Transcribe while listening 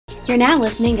You're now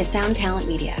listening to Sound Talent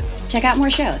Media. Check out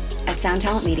more shows at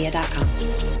soundtalentmedia.com.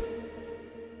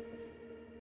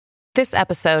 This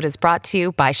episode is brought to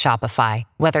you by Shopify.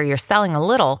 Whether you're selling a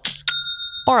little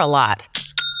or a lot,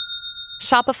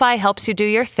 Shopify helps you do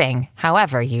your thing,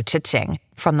 however you cha-ching.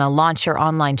 From the launch your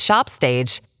online shop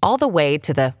stage, all the way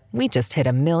to the we just hit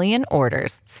 1 million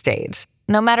orders stage.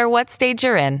 No matter what stage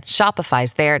you're in,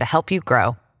 Shopify's there to help you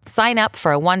grow. Sign up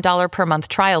for a $1 per month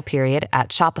trial period at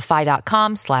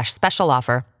shopify.com/special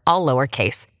offer, all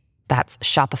lowercase. That's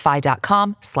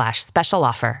shopify.com/special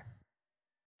offer.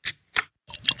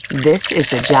 This is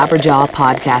the Jabberjaw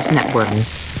Podcast Network.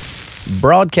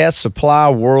 Broadcast Supply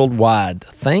Worldwide.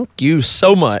 Thank you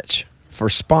so much for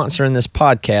sponsoring this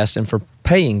podcast and for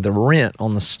paying the rent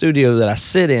on the studio that I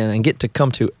sit in and get to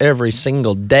come to every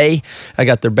single day. I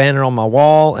got their banner on my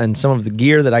wall and some of the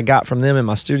gear that I got from them in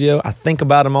my studio. I think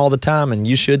about them all the time, and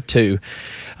you should too.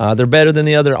 They're better than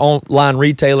the other online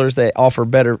retailers. They offer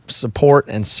better support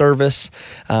and service.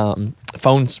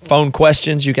 Phone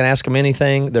questions, you can ask them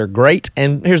anything. They're great.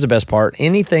 And here's the best part.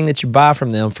 Anything that you buy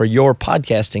from them for your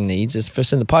podcasting needs, if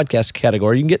it's in the podcast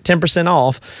category, you can get 10%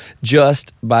 off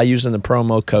just by using the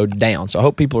promo code DOWN. So I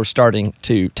hope people are starting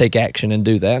to take action and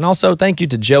do that. And also thank you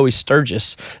to Joey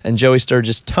Sturgis and Joey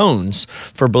Sturgis Tones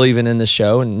for believing in this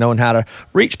show and knowing how to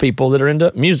reach people that are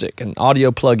into music and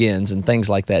audio plugins and things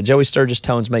like that. Joey Sturgis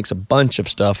Tones makes a bunch of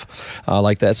stuff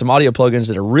like that. Some audio plugins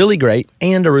that are really great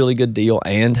and a really good deal.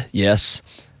 And yes,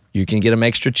 you can get them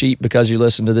extra cheap because you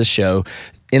listen to this show.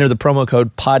 Enter the promo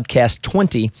code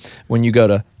podcast20 when you go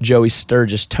to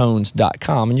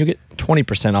joeysturgistones.com and you'll get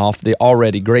 20% off the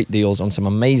already great deals on some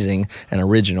amazing and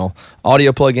original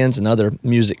audio plugins and other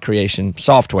music creation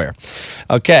software.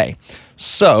 Okay,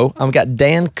 so I've got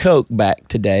Dan Koch back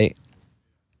today.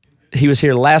 He was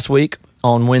here last week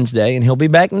on Wednesday, and he'll be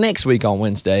back next week on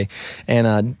Wednesday.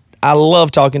 And I love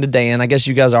talking to Dan. I guess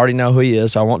you guys already know who he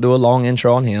is, so I won't do a long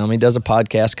intro on him. He does a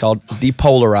podcast called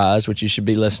Depolarize, which you should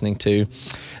be listening to,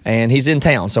 and he's in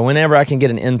town. So whenever I can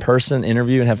get an in-person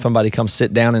interview and have somebody come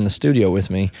sit down in the studio with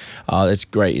me, it's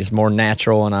great. It's more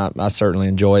natural, and I certainly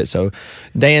enjoy it. So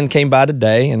Dan came by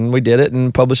today, and we did it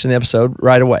and published an episode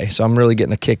right away. So I'm really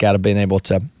getting a kick out of being able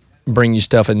to bring you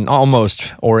stuff in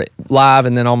almost or live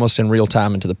and then almost in real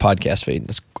time into the podcast feed.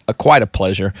 It's quite a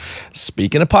pleasure.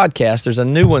 Speaking of podcasts, there's a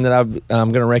new one that I'm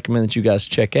going to recommend that you guys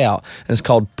check out, and it's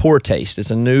called Poor Taste.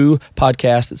 It's a new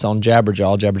podcast that's on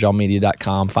Jabberjaw,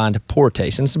 jabberjawmedia.com. Find Poor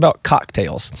Taste, and it's about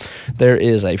cocktails. There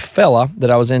is a fella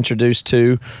that I was introduced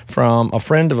to from a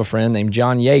friend of a friend named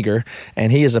John Yeager,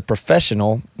 and he is a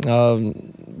professional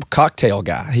cocktail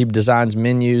guy. He designs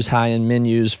menus, high-end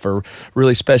menus for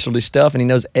really specialty stuff, and he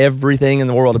knows everything in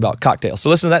the world about cocktails. So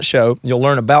listen to that show. You'll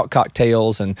learn about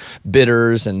cocktails and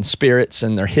bitters and spirits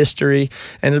and their history,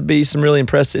 and it'll be some really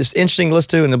impressive. It's interesting to listen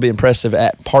to, and it'll be impressive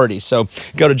at parties. So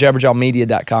go to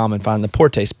jabberjawmedia.com and find the Poor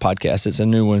Taste podcast. It's a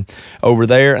new one over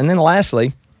there. And then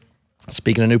lastly,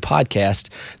 speaking of new podcast,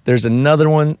 there's another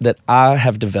one that I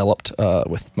have developed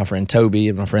with my friend Toby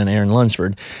and my friend Aaron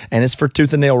Lunsford, and it's for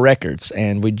Tooth and Nail Records,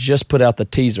 and we just put out the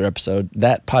teaser episode.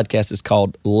 That podcast is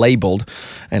called Labeled,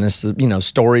 and it's,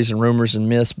 stories and rumors and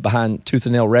myths behind Tooth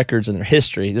and Nail Records and their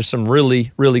history. There's some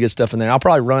really, really good stuff in there. I'll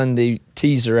probably run the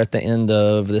teaser at the end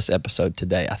of this episode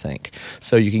today, I think,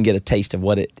 so you can get a taste of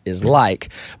what it is like.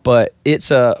 But it's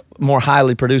a more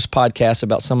highly produced podcast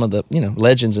about some of the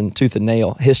legends in tooth and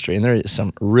nail history, and there is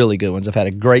some really good ones. I've had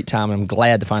a great time, and I'm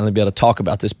glad to finally be able to talk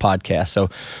about this podcast. So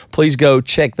please go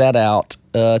check that out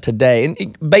today.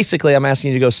 And basically, I'm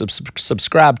asking you to go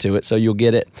subscribe to it so you'll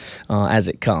get it as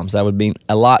it comes. That would mean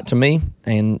a lot to me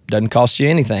and doesn't cost you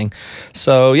anything.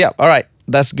 So yeah, all right,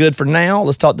 that's good for now.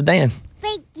 Let's talk to Dan.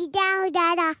 Break it down,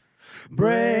 Dada.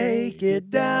 Break it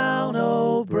down,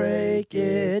 oh, break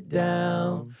it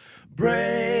down.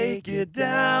 Break it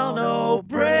down, oh,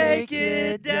 break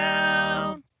it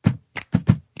down.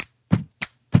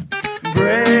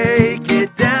 Break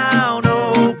it down,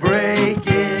 oh, break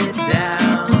it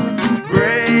down.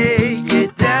 Break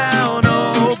it down,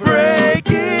 oh, break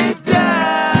it down.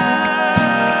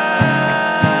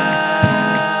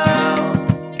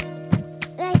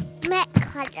 Let's make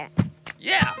color.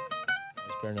 Yeah.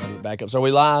 Let's bear no back up. So are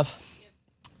we live?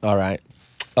 All right.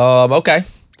 Okay.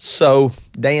 So,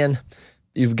 Dan,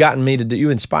 you've gotten me to do,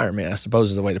 you inspire me, I suppose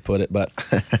is the way to put it, but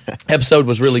episode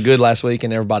was really good last week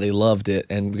and everybody loved it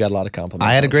and we got a lot of compliments.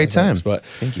 I had a great time. But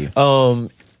thank you.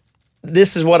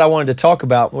 This is what I wanted to talk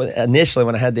about initially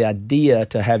when I had the idea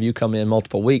to have you come in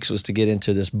multiple weeks, was to get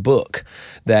into this book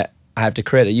that I have to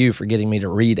credit you for getting me to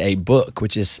read a book,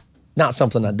 which is not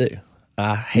something I do.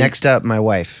 I hate, Next up, my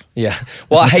wife. Yeah.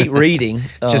 Well, I hate reading.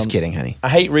 Just kidding, honey. I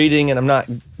hate reading, and I'm not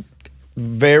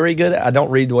very good at, I don't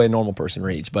read the way a normal person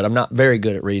reads, but I'm not very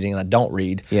good at reading, and I don't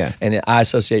read. Yeah. And I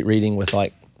associate reading with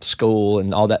like school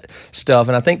and all that stuff.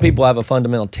 And I think people have a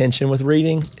fundamental tension with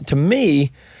reading. To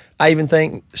me, I even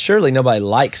think surely nobody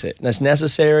likes it. And it's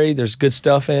necessary. There's good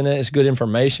stuff in it. It's good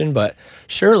information, but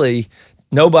surely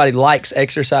nobody likes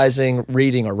exercising,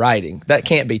 reading, or writing. That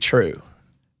can't be true.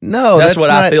 No, that's what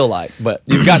not, I feel like. But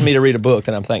you've gotten me to read a book,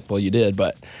 and I'm thankful you did.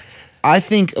 But I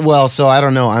think, well, so I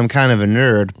don't know. I'm kind of a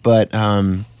nerd, but,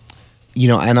 you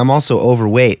know, and I'm also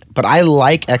overweight. But I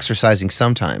like exercising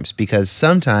sometimes because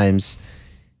sometimes,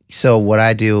 so what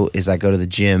I do is I go to the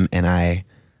gym and I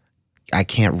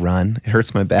can't run. It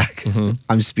hurts my back. Mm-hmm.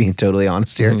 I'm just being totally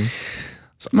honest here.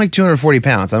 So I'm like 240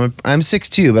 pounds. I'm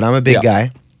 6'2", but I'm a big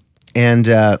guy. And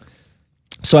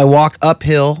so I walk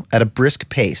uphill at a brisk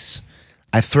pace.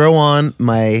 I throw on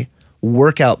my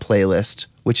workout playlist,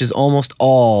 which is almost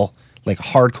all like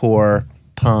hardcore,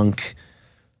 punk.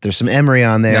 There's some Emery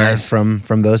on there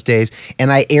from those days.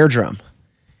 And I air drum.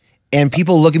 And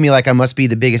people look at me like I must be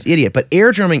the biggest idiot. But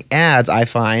air drumming adds, I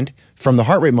find, from the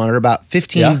heart rate monitor about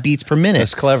 15 beats per minute.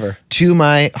 That's clever. To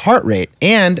my heart rate.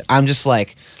 And I'm just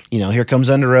like, you know, here comes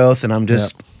Under Oath, and I'm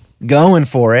just going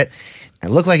for it. I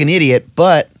look like an idiot,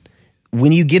 but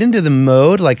when you get into the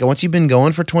mode, like once you've been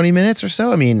going for 20 minutes or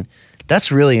so, I mean, that's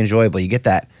really enjoyable. You get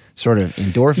that sort of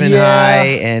endorphin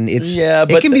high, and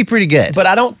it can be pretty good. But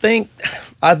I don't think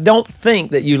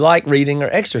that you like reading or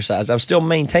exercise. I still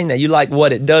maintain that you like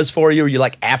what it does for you, or you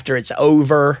like after it's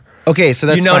over. Okay, so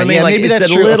that's you know fine. what I mean. Yeah, like maybe it's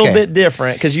that's a true. little bit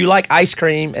different because you like ice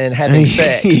cream and having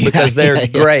sex because they're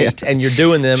great and you're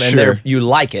doing them and you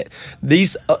like it.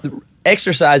 These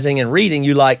exercising and reading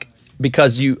you like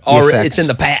because you already it's in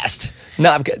the past.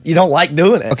 Not you don't like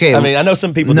doing it. Okay, I mean I know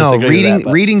some people disagree with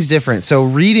that, reading's different. So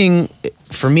reading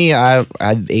for me, I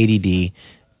have ADD,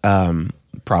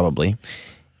 probably.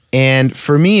 And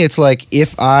for me, it's like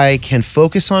if I can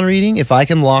focus on reading, if I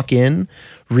can lock in,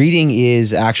 reading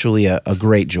is actually a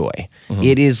great joy. Mm-hmm.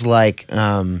 It is like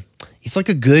it's like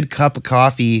a good cup of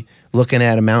coffee looking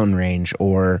at a mountain range,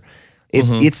 or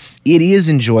it is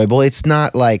enjoyable. It's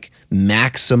not like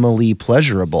maximally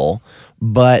pleasurable,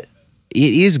 but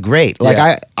it is great.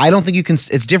 Like I don't think you can.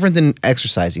 It's different than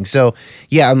exercising. So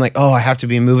yeah, I'm like, oh, I have to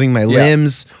be moving my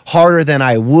limbs harder than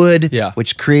I would,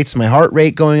 which creates my heart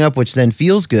rate going up, which then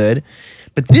feels good.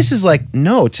 But this is like,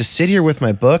 no, to sit here with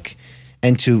my book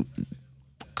and to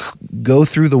go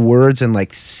through the words and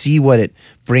like see what it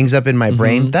brings up in my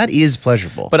brain, that is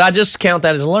pleasurable. But I just count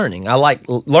that as learning. I like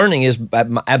learning is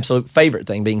my absolute favorite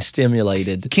thing, being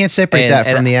stimulated. You can't separate that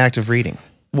from the act of reading.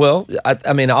 Well,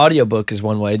 I mean, an audiobook is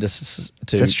one way to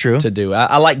That's true. to do.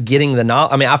 I like getting the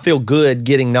knowledge. I mean, I feel good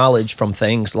getting knowledge from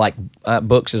things like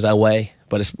books is a way,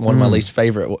 but it's one of my least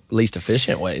favorite, least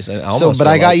efficient ways. But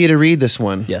I got you to read this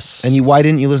one. Yes. And why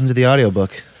didn't you listen to the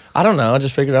audiobook? I don't know. I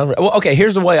just figured out. Well, okay,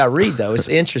 here's the way I read, though. It's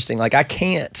interesting. Like,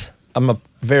 I'm a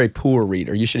very poor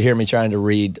reader. You should hear me trying to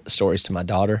read stories to my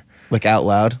daughter. Like out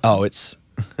loud? Oh, it's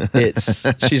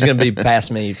she's going to be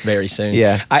past me very soon.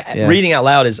 Yeah. Reading out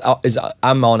loud is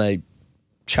I'm on a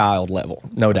child level.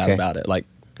 No doubt about it. Like,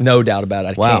 no doubt about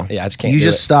it. I just can't. You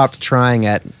just stopped trying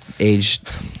at age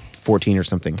 14 or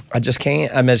something. I just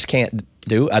can't. I just can't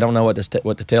do. I don't know what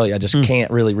to tell you. I just can't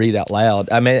really read out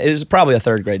loud. I mean, it was probably a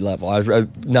third grade level. I was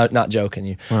not joking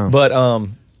you, but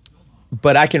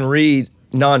I can read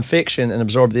nonfiction and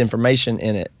absorb the information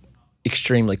in it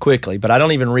extremely quickly. But I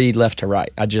don't even read left to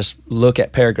right. I just look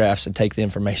at paragraphs and take the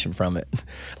information from it.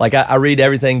 Like I read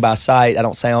everything by sight. I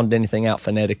don't sound anything out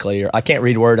phonetically, or I can't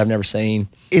read a word I've never seen.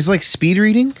 Is like speed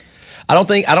reading? I don't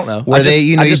know. Where I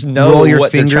just know roll your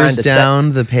what fingers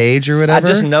down the page or whatever? I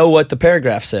just know what the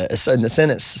paragraph says and the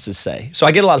sentences say. So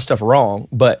I get a lot of stuff wrong,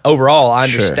 but overall I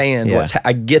understand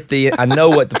I know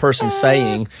what the person's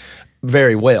saying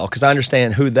very well because I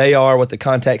understand who they are, what the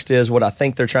context is, what I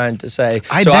think they're trying to say.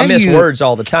 I miss words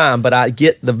all the time, but I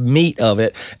get the meat of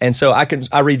it, and so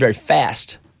I read very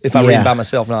fast if I read by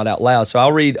myself, not out loud. So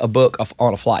I'll read a book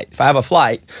on a flight. If I have a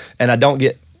flight and I don't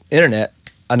get internet,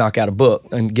 I knock out a book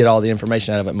and get all the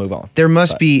information out of it and move on. That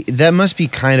must be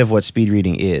kind of what speed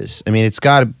reading is. I mean, it's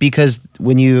got to, because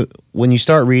when you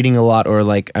start reading a lot, or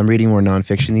like I'm reading more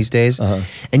nonfiction these days,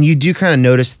 and you do kind of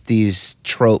notice these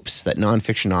tropes that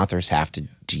nonfiction authors have to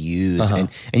use, and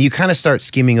you kind of start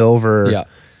skimming over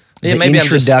the maybe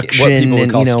introduction. I'm just what people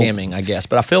would call skimming, I guess.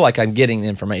 But I feel like I'm getting the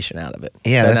information out of it.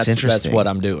 Yeah, and that's interesting. That's what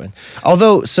I'm doing.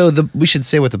 Although, we should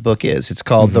say what the book is. It's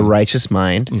called The Righteous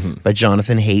Mind by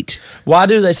Jonathan Haidt. Why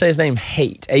do they say his name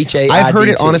Haidt? H-A-I-D-T. I've heard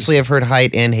it, honestly. I've heard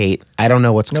Haidt and Haidt. I don't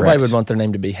know what's correct. Nobody would want their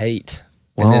name to be Haidt.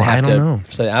 Well, and then have I don't to know.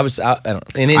 say I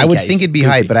don't. In any I would case, think it'd be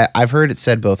goofy. Haidt, but I've heard it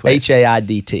said both ways.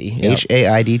 Haidt. Yep.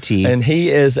 Haidt. And he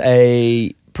is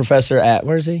a professor at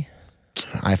where is he?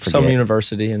 I forget. Some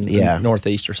university in Yeah. the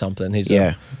Northeast or something. He's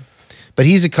Yeah. But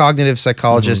he's a cognitive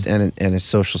psychologist Mm-hmm. and a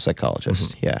social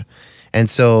psychologist. Yeah. And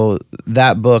so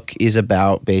that book is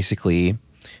about basically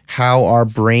how our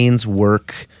brains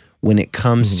work when it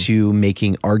comes Mm-hmm. to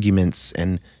making arguments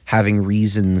and having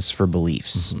reasons for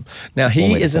beliefs. Now One he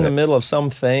way to is in put the it. middle of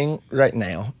something right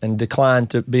now and declined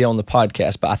to be on the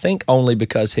podcast, but I think only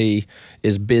because he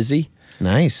is busy.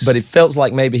 Nice. But it feels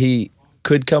like maybe he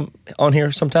could come on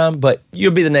here sometime. But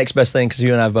you'll be the next best thing because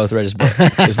you and I have both read his book.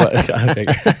 Is what I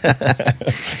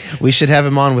figure. we should have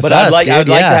him on with But us. I'd like dude.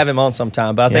 to have him on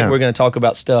sometime. But I think Yeah. we're going to talk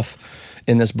about stuff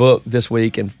in this book this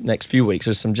week and next few weeks.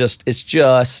 There's some it's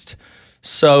just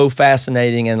so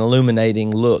fascinating and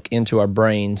illuminating look into our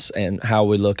brains and how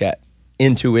we look at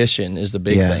intuition is the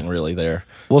big Yeah. thing really there.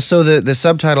 Well, so the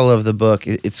subtitle of the book,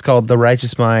 it's called The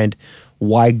Righteous Mind,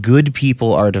 Why Good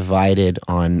People Are Divided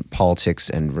on Politics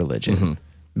and Religion,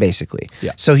 basically.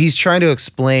 Yeah. So he's trying to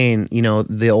explain,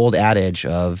 the old adage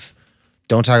of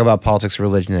don't talk about politics or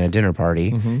religion at a dinner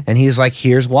party. And he's like,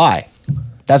 here's why.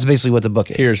 That's basically what the book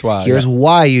is. Here's why, Here's yeah.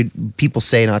 why people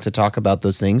say not to talk about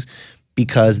those things,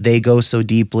 because they go so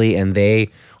deeply and they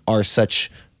are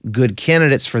such good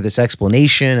candidates for this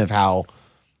explanation of how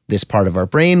this part of our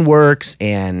brain works,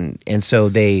 and so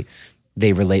they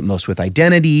relate most with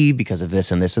identity because of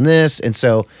this and this and this. And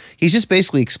so he's just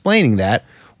basically explaining that,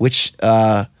 which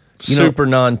Super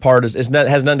non-partisan.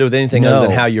 Has nothing to do with anything No. other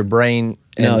than how your brain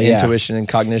and No, yeah. intuition and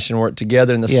cognition work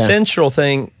together. And the Yeah. central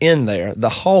thing in there, the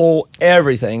whole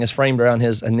everything is framed around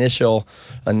his initial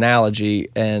analogy,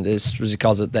 and is he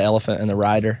calls it the elephant and the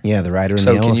rider. Yeah, the rider and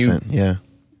So the can you- elephant. Yeah.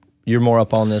 You're more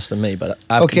up on this than me, but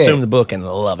I've Okay. consumed the book and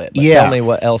love it. But Yeah. tell me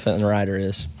what elephant and the rider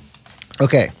is.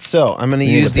 Okay, so I'm going to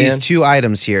You need use a these pen? 2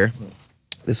 items here.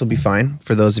 This will be fine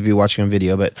for those of you watching on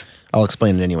video, but I'll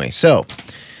explain it anyway. So,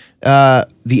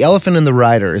 the elephant and the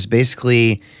rider is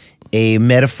basically a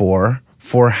metaphor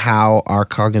for how our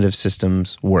cognitive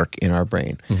systems work in our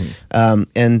brain.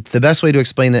 And the best way to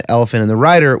explain the elephant and the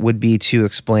rider would be to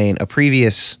explain a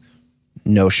previous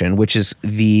notion, which is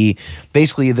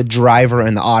basically the driver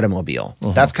and the automobile.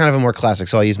 That's kind of a more classic,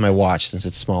 so I'll use my watch since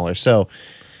it's smaller. So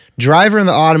driver in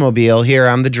the automobile, here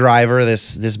I'm the driver,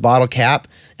 this bottle cap,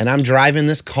 and I'm driving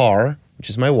this car, which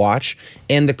is my watch,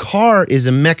 and the car is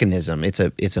a mechanism. It's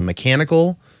a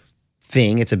mechanical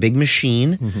thing, it's a big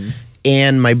machine,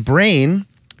 and my brain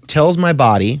tells my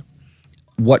body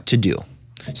what to do.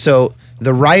 So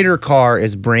the rider car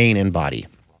is brain and body.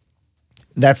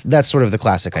 That's sort of the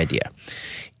classic idea.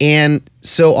 And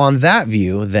so on that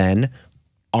view, then,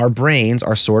 our brains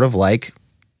are sort of like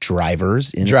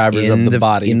drivers in Drivers of the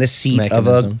body in the seat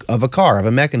mechanism. of a car, of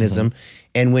a mechanism.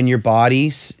 And when your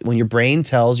brain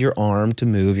tells your arm to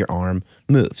move, your arm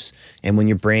moves. And when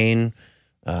your brain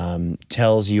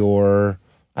tells your,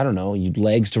 your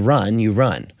legs to run, you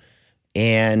run.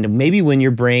 And maybe when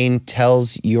your brain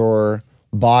tells your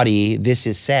body this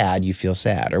is sad, you feel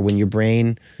sad. Or when your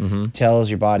brain tells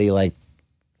your body like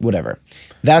whatever.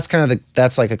 That's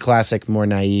that's like a classic, more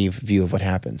naive view of what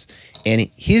happens. And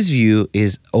his view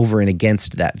is over and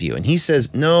against that view. And he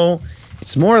says, no,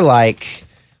 it's more like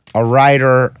a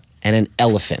rider and an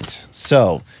elephant.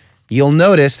 So you'll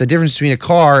notice the difference between a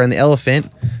car and the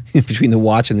elephant, between the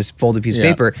watch and this folded piece of Yeah.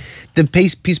 paper. The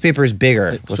piece of paper is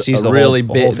bigger. Let's use a the really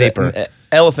whole paper.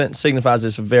 Elephant signifies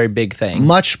it's a very big thing.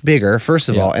 Much bigger, first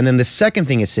of Yeah. all. And then the second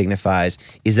thing it signifies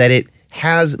is that it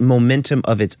has momentum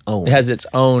of its own. It has its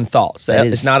own thoughts. That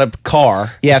It's is- not a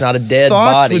car. Yeah, It's not a dead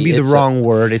thoughts body. would be the It's wrong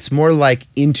word. It's more like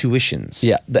intuitions.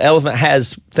 Yeah, the elephant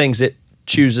has things it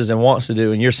chooses and wants to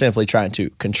do, and you're simply trying to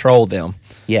control them.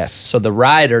 Yes. So the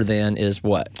rider then is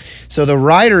what? So the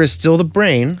rider is still the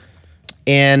brain,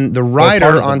 and the part rider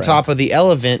of the on brain. top of the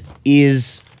elephant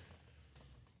is.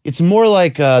 It's more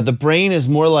like the brain is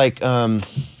more like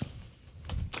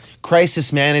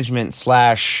crisis management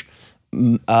slash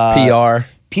PR.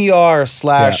 PR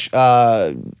slash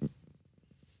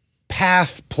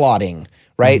path plotting,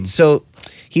 right? So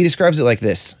he describes it like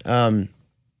this.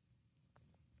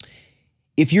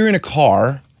 If you're in a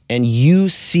car and you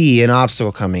see an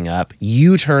obstacle coming up,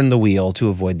 you turn the wheel to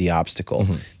avoid the obstacle.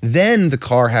 Then the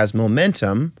car has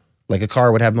momentum, like a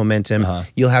car would have momentum.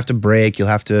 You'll have to brake,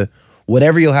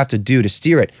 whatever you'll have to do to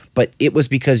steer it. But it was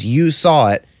because you saw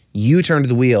it, you turned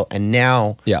the wheel, and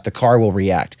now the car will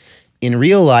react. In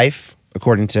real life,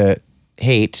 according to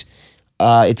Haidt,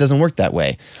 it doesn't work that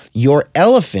way. Your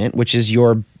elephant, which is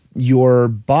your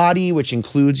body, which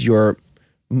includes your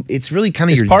it's really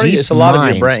kind of your part of deep it's a lot of your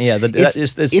mind. brain. Yeah,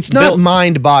 it's not built-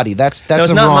 mind body. That's No,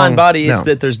 it's a not wrong, mind body. It's no.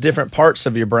 that there's different parts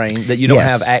of your brain that you don't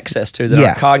Yes. have access to that Yeah.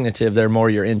 aren't cognitive. They're more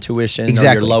your intuition or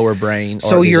Exactly. your lower brain. Or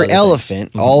So these your other things.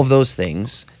 elephant, all of those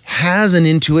things, has an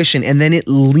intuition, and then it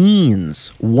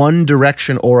leans one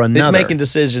direction or another. It's making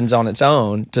decisions on its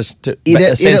own. To it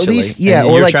at essentially, least, and yeah,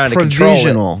 or you're like trying to control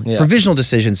it. Yeah. provisional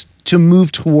decisions to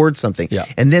move towards something. Yeah.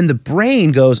 And then the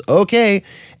brain goes, okay,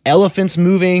 elephant's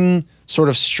moving sort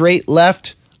of straight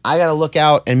left. I got to look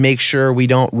out and make sure we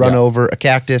don't run Yeah. over a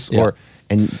cactus or,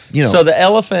 and you know. So the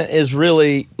elephant is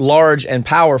really large and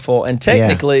powerful, and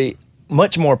technically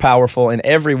much more powerful in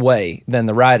every way than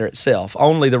the rider itself.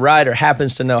 Only the rider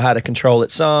happens to know how to control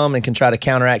it some and can try to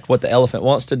counteract what the elephant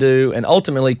wants to do, and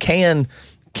ultimately can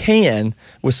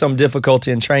with some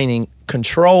difficulty in training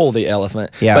control the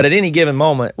elephant. Yeah. But at any given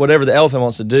moment, whatever the elephant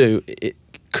wants to do, it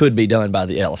could be done by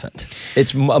the elephant.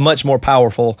 It's a much more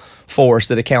powerful force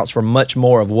that accounts for much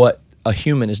more of what a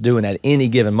human is doing at any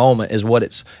given moment is what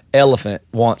its elephant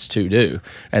wants to do.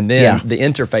 And then the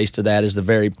interface to that is the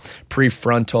very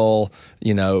prefrontal,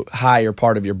 higher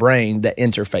part of your brain that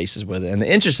interfaces with it. And the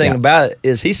interesting thing about it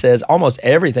is he says almost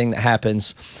everything that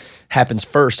happens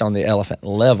first on the elephant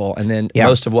level, and then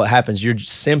most of what happens you're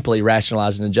simply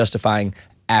rationalizing and justifying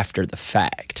after the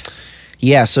fact.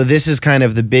 Yeah, so this is kind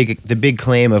of the big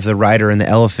claim of the rider and the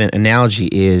elephant analogy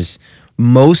is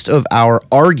most of our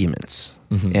arguments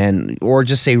or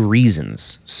just say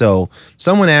reasons. So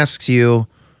someone asks you,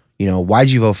 why'd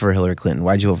you vote for Hillary Clinton?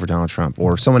 Why'd you vote for Donald Trump?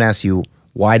 Or someone asks you,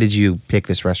 why did you pick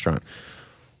this restaurant?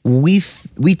 We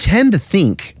tend to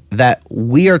think that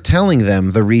we are telling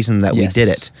them the reason that we did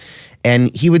it.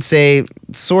 And he would say,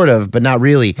 sort of, but not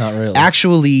really. Not really.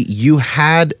 Actually, you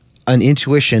had an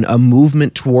intuition, a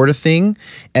movement toward a thing,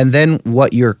 and then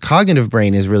what your cognitive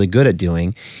brain is really good at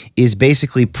doing is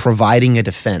basically providing a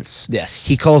defense. Yes.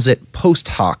 He calls it post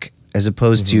hoc as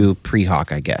opposed to pre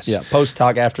hoc, I guess. Yeah, post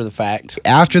hoc after the fact.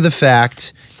 After the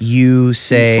fact, you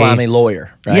say... Slimy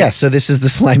lawyer, right? Yeah, so this is the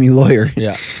slimy lawyer.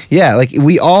 Yeah. Yeah, like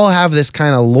we all have this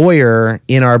kind of lawyer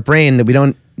in our brain that we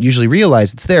don't usually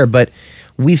realize it's there, but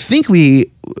we think we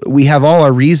have all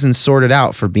our reasons sorted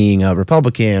out for being a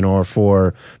Republican or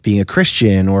for being a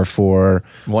Christian or for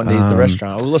wanting to eat at the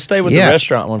restaurant. Well, let's stay with the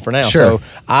restaurant one for now. Sure. So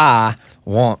I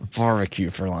want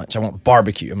barbecue for lunch. I want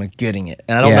barbecue. I'm getting it.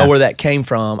 And I don't Yeah. know where that came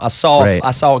from. I saw Right.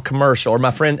 a commercial, or my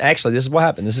friend, actually, this is what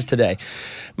happened. This is today.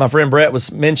 My friend Brett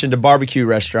was mentioned a barbecue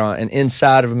restaurant, and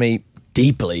inside of me,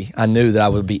 deeply, I knew that I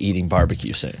would be eating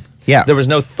barbecue soon. Yeah. There was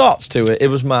no thoughts to it. It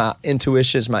was my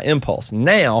intuition, it's my impulse.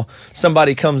 Now,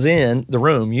 somebody comes in the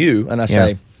room, and I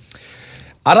say,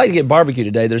 I'd like to get barbecue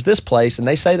today. There's this place, and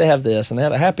they say they have this, and they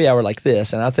have a happy hour like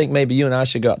this, and I think maybe you and I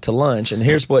should go out to lunch. And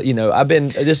here's what,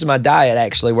 this is my diet,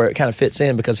 actually, where it kind of fits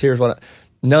in, because here's what,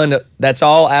 that's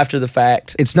all after the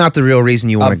fact. it's not the real reason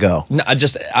you want to go. No,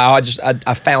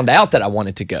 I found out that I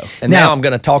wanted to go, and now I'm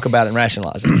going to talk about it and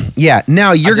rationalize it. Yeah.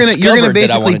 Now you're gonna discovered that I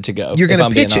basically wanted to go, you're if gonna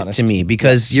I'm being pitch it honest. to me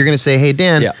because you're gonna say, "Hey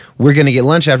Dan, Yeah. we're gonna get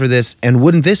lunch after this, and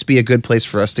wouldn't this be a good place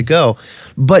for us to go?"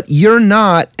 But you're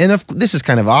not, and this is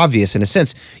kind of obvious in a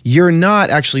sense. You're not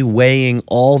actually weighing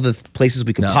all the places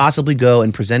we could possibly go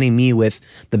and presenting me with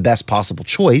the best possible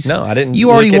choice. No, I didn't. You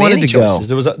look already at wanted any to go. choices.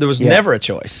 There was never a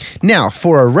choice. Now,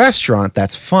 for a restaurant,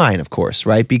 that's fine, of course,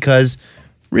 right? Because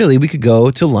really, we could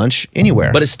go to lunch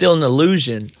anywhere. But it's still an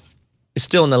illusion. It's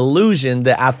still an illusion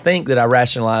that I think that I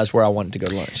rationalized where I wanted to go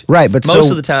to lunch. Right, but most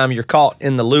so- of the time you're caught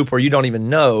in the loop where you don't even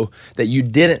know that you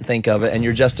didn't think of it, and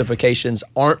your justifications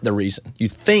aren't the reason. You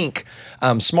think,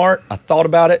 I'm smart, I thought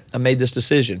about it, I made this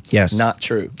decision. Yes. Not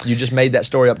true. You just made that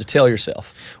story up to tell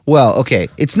yourself. Well, okay,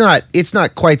 it's not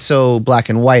quite so black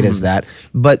and white as that,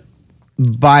 but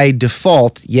by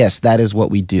default, yes, that is what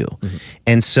we do.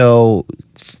 And so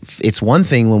it's one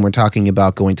thing when we're talking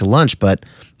about going to lunch, but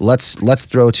let's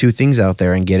throw two things out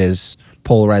there and get as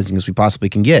polarizing as we possibly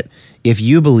can get. If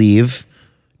you believe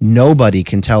nobody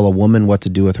can tell a woman what to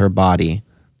do with her body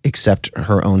except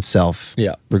her own self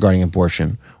regarding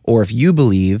abortion, or if you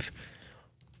believe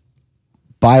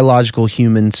biological,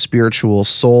 human, spiritual,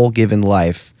 soul-given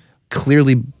life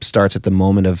clearly starts at the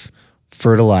moment of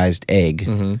fertilized egg.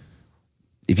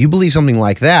 If you believe something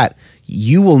like that,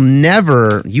 you would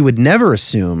never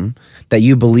assume that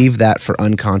you believe that for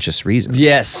unconscious reasons.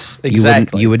 Yes,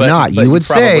 exactly. You would But- not. but You would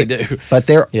say, probably do. but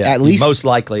there Yeah, at you least most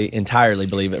likely entirely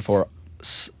believe it for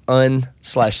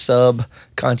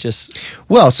un/subconscious.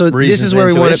 Well, so this reasons is and where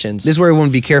we want to intuitions. this is where we want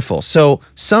to be careful. So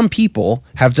some people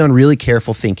have done really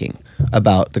careful thinking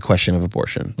about the question of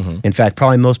abortion. In fact,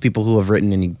 probably most people who have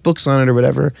written any books on it or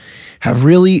whatever have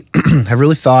really have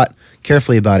really thought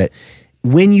carefully about it.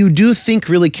 when you do think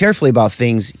really carefully about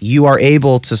things, you are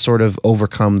able to sort of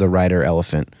overcome the rider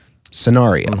elephant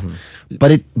scenario.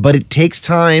 But it takes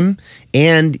time,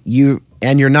 and you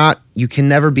can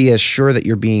never be as sure that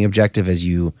you're being objective as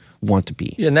you want to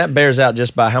be. Yeah, and that bears out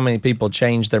just by how many people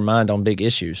change their mind on big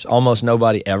issues. Almost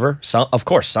nobody ever. Some, of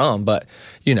course, some, but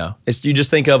you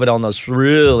just think of it on those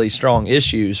really strong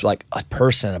issues, like a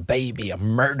person, a baby, a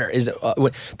murder.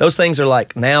 Those things are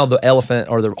like, now the elephant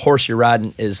or the horse you're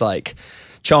riding is like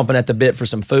chomping at the bit for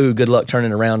some food. Good luck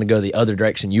turning around to go the other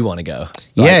direction you want to go.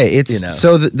 Yeah, it's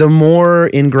so the more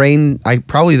ingrained,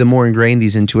 the more ingrained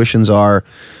these intuitions are,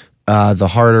 the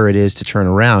harder it is to turn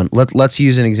around. Let's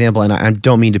use an example, and I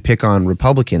don't mean to pick on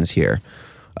Republicans here,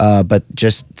 but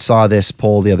just saw this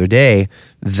poll the other day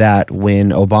that when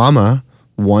Obama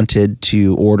wanted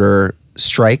to order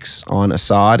strikes on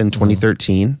Assad in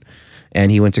 2013, and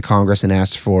he went to Congress and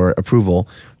asked for approval,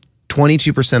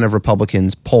 22% of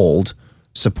Republicans polled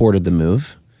supported the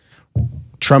move.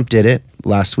 Trump did it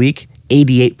last week.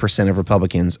 88% of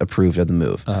Republicans approved of the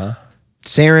move.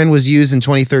 Sarin was used in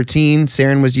 2013.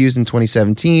 Sarin was used in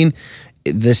 2017.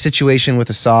 The situation with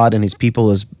Assad and his people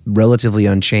is relatively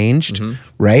unchanged,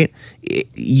 right?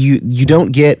 You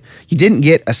didn't get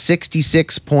a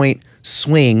 66-point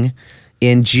swing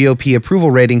in GOP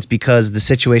approval ratings because the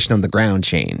situation on the ground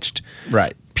changed.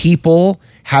 Right. People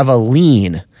have a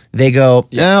lean. They go,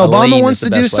 Obama wants to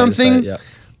do something.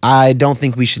 I don't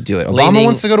think we should do it. Obama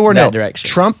wants to go to war. No. Direction.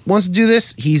 Trump wants to do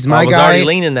this. He's my guy. I was already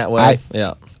leaning that way.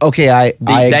 Okay, I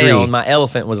agree. Down, my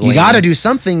elephant was leaning. You got to do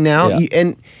something now.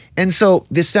 And so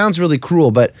this sounds really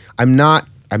cruel, but I'm not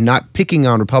picking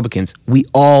on Republicans. We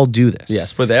all do this.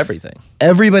 Yes, with everything.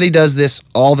 Everybody does this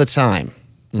all the time,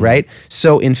 right?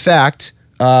 So in fact,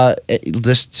 so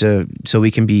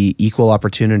we can be equal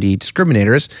opportunity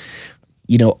discriminators,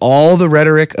 all the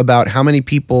rhetoric about how many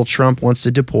people Trump wants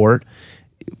to deport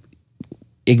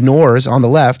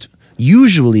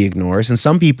usually ignores, and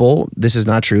some people, this is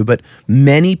not true, but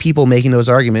many people making those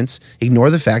arguments ignore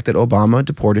the fact that Obama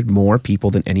deported more people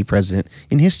than any president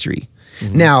in history.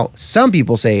 Now, some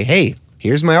people say, hey,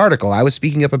 here's my article. I was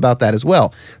speaking up about that as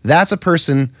well. That's a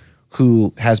person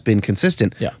who has been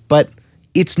consistent. Yeah. But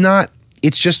it's not.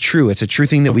 It's just true. It's a true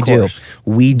thing that we do.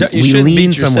 You shouldn't lean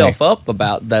beat yourself some way up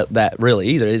about that really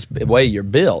either. It's the way you're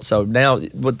built. So now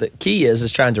what the key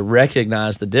is trying to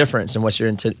recognize the difference in what's your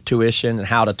intuition and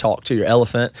how to talk to your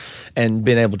elephant and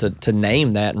being able to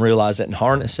name that and realize it and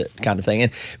harness it kind of thing.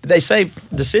 And they say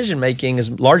decision making is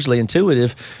largely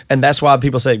intuitive, and that's why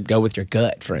people say go with your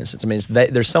gut, for instance. I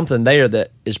mean, there's something there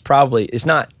that is probably,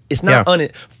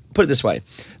 put it this way,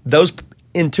 those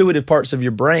intuitive parts of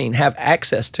your brain have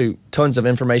access to tons of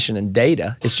information and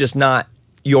data. It's just not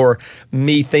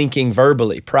me thinking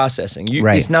verbally, processing.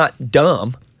 It's not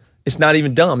dumb. It's not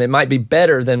even dumb. It might be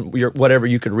better than whatever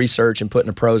you could research and put in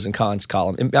a pros and cons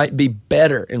column. It might be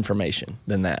better information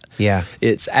than that. Yeah.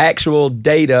 It's actual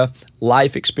data,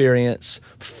 life experience,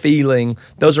 feeling.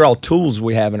 Those are all tools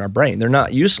we have in our brain. They're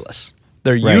not useless.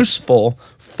 They're useful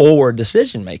for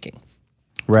decision making.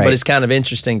 Right. But it's kind of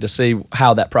interesting to see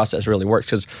how that process really works,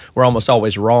 because we're almost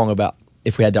always wrong about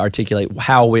if we had to articulate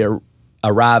how we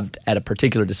arrived at a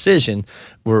particular decision.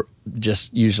 We're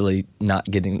just usually not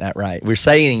getting that right. We're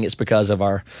saying it's because of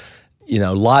our,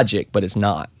 logic, but it's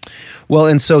not. Well,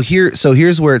 and so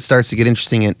here's where it starts to get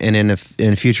interesting, and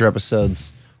in future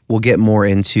episodes we'll get more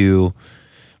into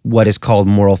what is called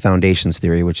moral foundations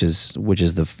theory, which is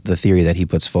the theory that he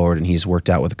puts forward, and he's worked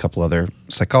out with a couple other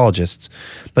psychologists.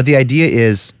 But the idea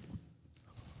is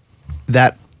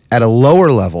that at a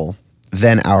lower level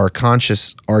than our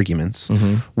conscious arguments,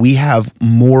 we have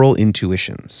moral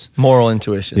intuitions. Moral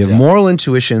intuitions. We have moral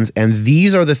intuitions, and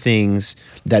these are the things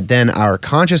that then our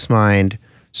conscious mind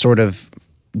sort of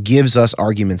gives us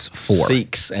arguments for.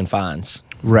 Seeks and finds.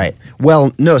 Right.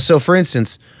 Well, no. So, for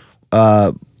instance,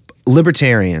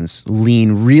 libertarians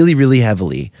lean really, really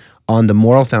heavily on the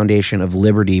moral foundation of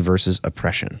liberty versus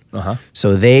oppression.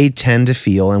 So they tend to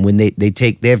feel, and when they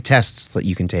have tests that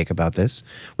you can take about this,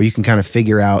 where you can kind of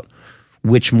figure out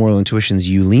which moral intuitions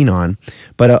you lean on.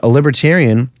 But a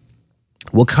libertarian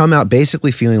will come out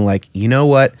basically feeling like, you know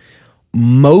what,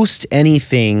 most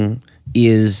anything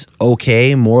is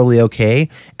okay, morally okay,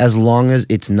 as long as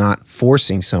it's not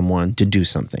forcing someone to do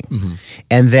something.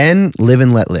 And then live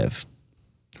and let live.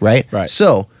 Right?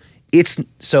 So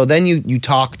then you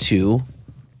talk to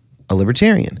a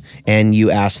libertarian and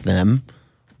you ask them,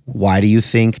 why do you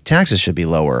think taxes should be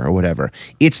lower or whatever?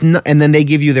 It's not, and then they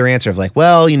give you their answer of like,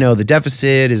 well, the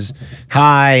deficit is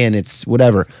high and it's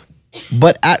whatever.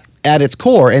 But at its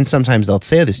core, and sometimes they'll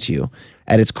say this to you,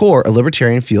 at its core, a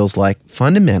libertarian feels like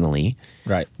fundamentally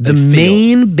Right. the They feel.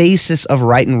 main basis of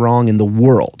right and wrong in the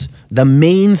world, the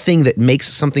main thing that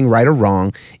makes something right or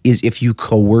wrong is if you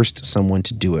coerced someone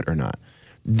to do it or not.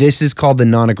 This is called the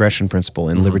non-aggression principle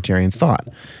in libertarian thought.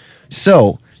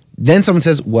 So then someone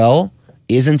says, well,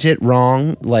 isn't it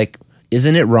wrong? Like,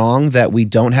 isn't it wrong that we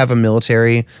don't have a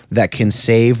military that can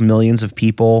save millions of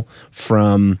people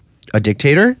from a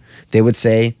dictator? They would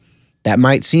say, that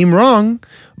might seem wrong,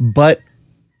 but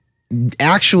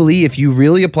actually, if you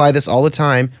really apply this all the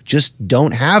time, just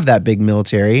don't have that big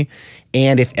military.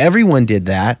 And if everyone did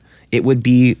that, it would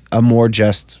be a more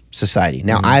just society.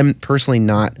 Now, I'm personally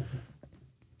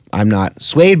I'm not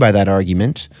swayed by that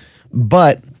argument,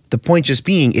 but the point just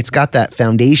being, it's got that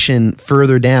foundation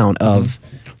further down of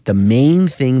the main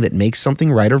thing that makes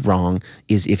something right or wrong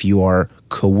is if you are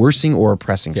coercing or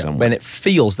oppressing someone. And it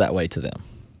feels that way to them.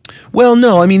 Well,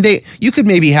 no, I mean, you could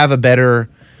maybe have a better,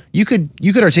 you could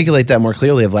articulate that more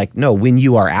clearly of like, no, when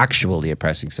you are actually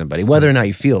oppressing somebody, whether or not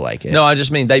you feel like it. No, I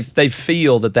just mean they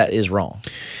feel that is wrong.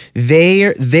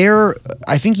 They're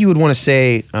I think you would want to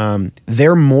say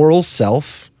their moral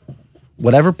self,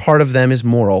 whatever part of them is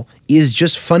moral, is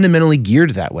just fundamentally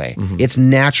geared that way. It's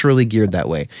naturally geared that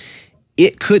way.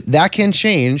 That can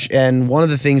change, and one of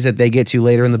the things that they get to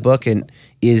later in the book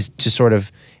is to sort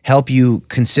of help you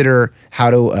consider how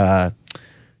to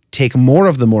take more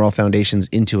of the moral foundations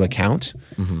into account.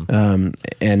 And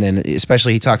then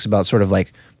especially he talks about sort of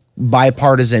like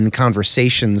bipartisan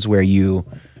conversations where you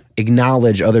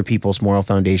acknowledge other people's moral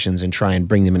foundations and try and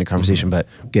bring them into conversation, but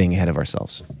getting ahead of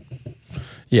ourselves.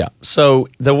 Yeah. So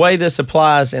the way this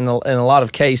applies in a lot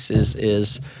of cases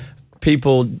is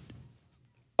people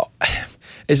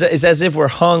is as if we're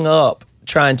hung up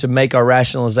trying to make our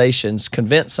rationalizations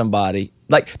convince somebody.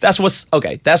 Like that's what's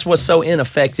so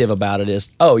ineffective about it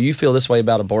is, oh, you feel this way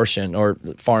about abortion or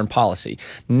foreign policy.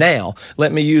 Now,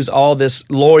 let me use all this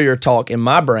lawyer talk in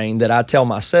my brain that I tell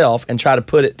myself and try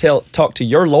to talk to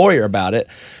your lawyer about it,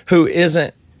 who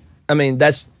isn't, I mean,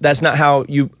 that's not how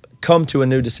you come to a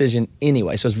new decision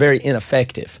anyway. So it's very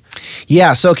ineffective.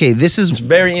 Yeah, so okay, It's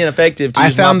very ineffective to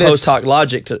use my post hoc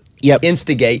logic to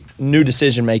instigate new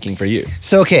decision making for you.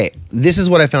 So okay, this is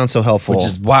what I found so helpful. Which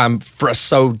is why I'm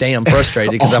so damn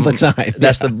frustrated because All the time.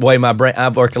 That's the way my brain. I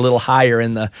work a little higher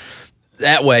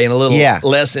that way and a little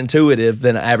less intuitive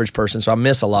than an average person. So I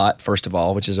miss a lot, first of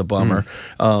all, which is a bummer.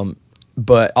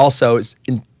 But also it's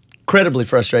incredibly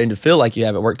frustrating to feel like you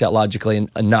have it worked out logically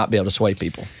and not be able to sway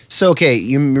people. So okay,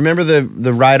 you remember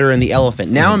the rider and the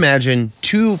elephant. Now imagine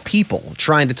two people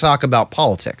trying to talk about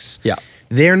politics. Yeah.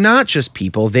 They're not just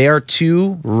people, they are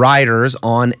two riders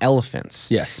on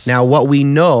elephants. Yes. Now, what we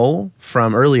know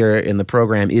from earlier in the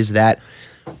program is that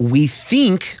we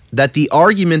think that the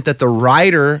argument that the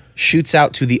rider shoots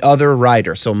out to the other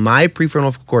rider. So my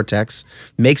prefrontal cortex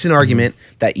makes an argument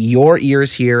that your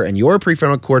ears hear and your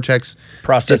prefrontal cortex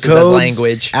processes decodes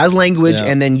as language. Yeah.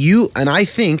 And then I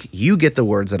think you get the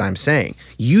words that I'm saying.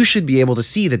 You should be able to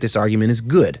see that this argument is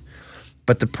good.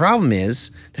 But the problem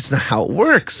is, that's not how it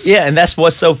works. Yeah, and that's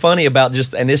what's so funny about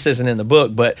and this isn't in the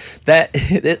book, but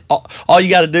all you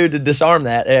got to do to disarm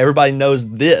that, everybody knows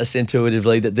this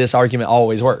intuitively, that this argument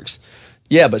always works.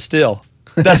 Yeah, but still,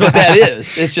 that's what that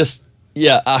is. It's just,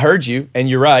 yeah, I heard you, and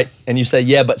you're right, and you say,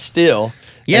 yeah, but still,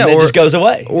 and it just goes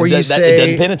away. Or it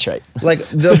doesn't penetrate. Like,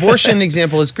 the abortion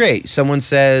example is great. Someone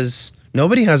says,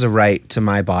 nobody has a right to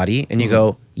my body, and you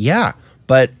go, yeah,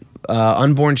 but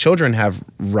unborn children have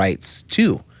rights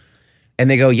too. And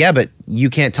they go, yeah, but you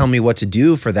can't tell me what to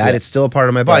do for that. Yeah. It's still a part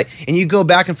of my body. Right. And you go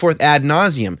back and forth ad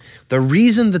nauseum. The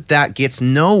reason that gets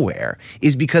nowhere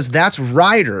is because that's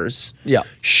riders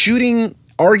shooting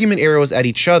argument arrows at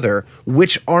each other,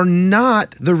 which are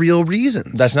not the real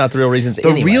reasons. That's not the real reasons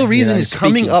anyway. The real reason is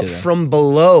coming up from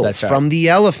below, from the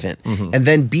elephant, and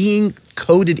then being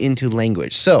coded into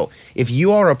language. So if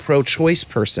you are a pro-choice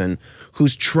person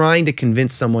who's trying to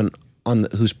convince someone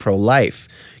who's pro-life,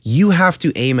 you have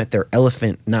to aim at their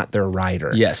elephant, not their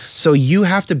rider. Yes. So you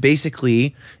have to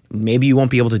basically, maybe you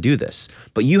won't be able to do this,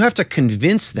 but you have to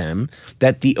convince them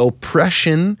that the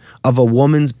oppression of a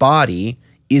woman's body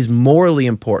is morally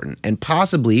important, and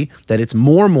possibly that it's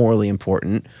more morally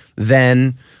important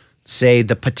than, say,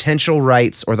 the potential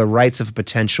rights or the rights of a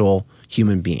potential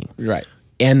human being. Right.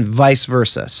 And vice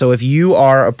versa. So if you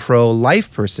are a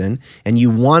pro-life person and you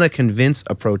want to convince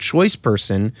a pro-choice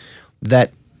person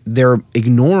that they're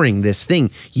ignoring this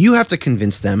thing, you have to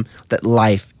convince them that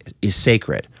life is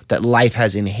sacred, that life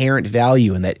has inherent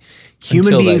value and that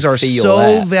human Until they beings are feel so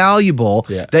that. valuable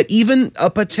Yeah. that even a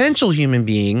potential human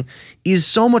being is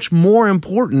so much more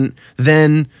important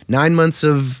than 9 months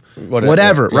of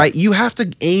whatever, yeah. right? You have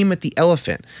to aim at the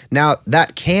elephant. Now,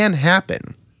 that can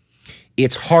happen.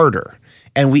 It's harder.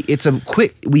 And we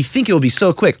think it will be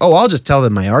so quick. Oh, I'll just tell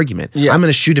them my argument. Yeah. I'm going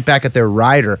to shoot it back at their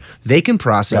rider. They can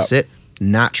process it.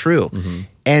 Not true.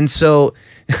 And so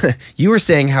you were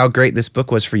saying how great this book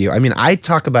was for you. I mean, I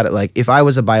talk about it like if I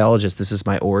was a biologist, this is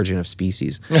my Origin of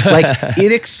Species. Like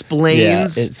it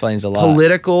explains, Yeah, it explains a lot.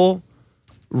 Political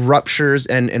ruptures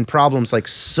and problems like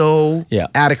so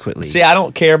adequately. See, I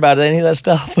don't care about any of that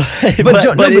stuff, but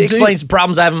do it you- explains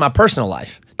problems I have in my personal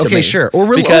life. to Okay, me. sure.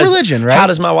 Or Because religion, right? How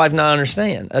does my wife not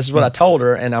understand? That's what I told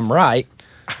her, and I'm right.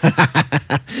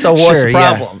 So what's Sure, the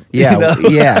problem? Yeah, You know?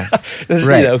 yeah. There's,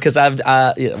 Right. You know, because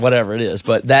whatever it is,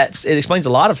 but it explains a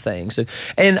lot of things,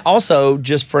 and also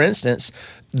just for instance,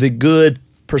 the good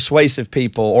persuasive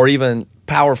people, or even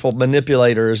powerful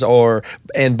manipulators,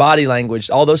 and body language,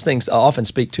 all those things often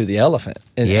speak to the elephant,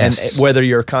 and whether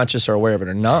you're conscious or aware of it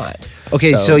or not.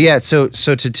 Okay, so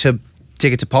to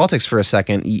take it to politics for a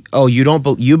second.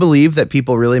 You believe that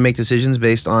people really make decisions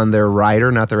based on their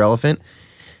rider, not their elephant?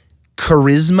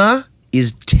 Charisma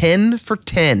is 10 for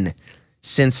 10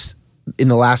 since in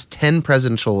the last 10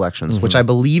 presidential elections, which I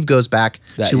believe goes back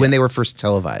to when they were first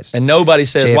televised. And nobody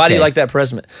says, why do you JFK. like that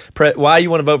president? Why do you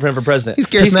want to vote for him for president? He's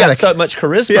He's got charismatic. so much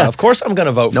charisma. Yeah. Of course I'm going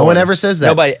to vote for him. No one ever says that.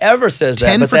 Nobody ever says that.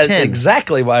 10 But for that's 10.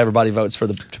 exactly why everybody votes for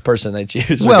the person they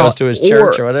choose, Well, or goes to his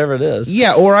church or whatever it is.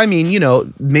 Yeah, or I mean,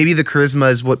 maybe the charisma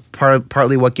is what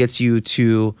partly what gets you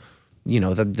to,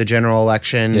 the general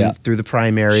election through the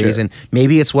primaries, Sure. and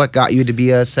maybe it's what got you to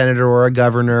be a senator or a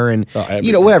governor, and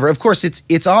whatever. Of course,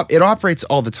 it operates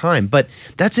all the time, but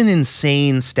that's an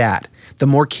insane stat. The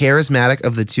more charismatic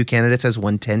of the two candidates has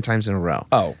won 10 times in a row.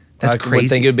 Oh, that's I crazy. would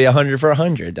think it would be 100 for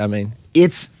 100. I mean, I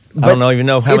don't even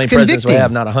know how many presidents we convicting.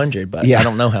 have, not 100, but I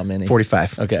don't know how many.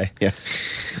 45. Okay. Yeah.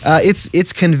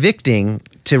 It's convicting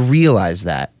to realize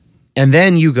that. And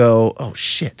then you go, oh,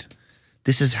 shit.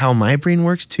 This is how my brain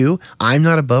works too. I'm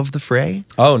not above the fray.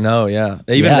 Oh no, yeah.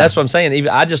 That's what I'm saying.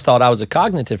 Even I just thought I was a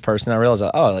cognitive person. I realized,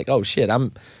 oh shit,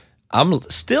 I'm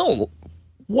still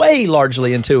way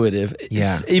largely intuitive.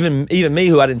 Yeah. Even me,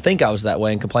 who I didn't think I was that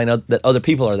way, and complain that other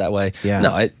people are that way. Yeah.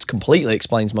 No, it completely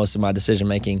explains most of my decision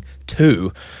making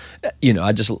too.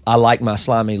 I like my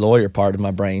slimy lawyer part of my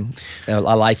brain. I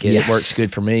like it. Yes. It works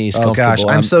good for me. It's Oh gosh,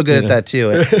 comfortable. I'm so good at that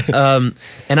too.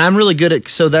 And I'm really good at.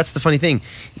 So that's the funny thing.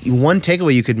 One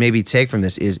takeaway you could maybe take from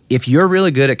this is if you're really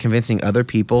good at convincing other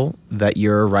people that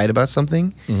you're right about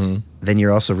something, then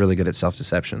you're also really good at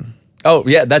self-deception. Oh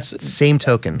yeah, that's Same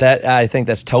token. that. I think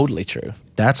that's totally true.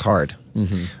 That's hard.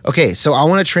 Okay, so I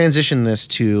want to transition this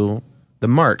to the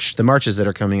marches that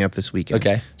are coming up this weekend.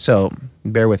 Okay. So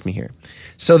bear with me here.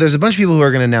 So there's a bunch of people who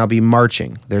are going to now be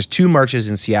marching. There's 2 marches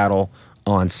in Seattle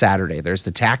on Saturday. There's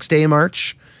the Tax Day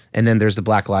March, and then there's the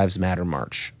Black Lives Matter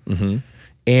March.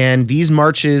 And these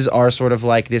marches are sort of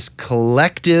like this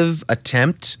collective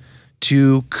attempt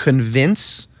to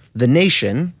convince the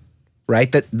nation,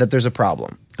 right, that there's a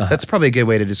problem. That's probably a good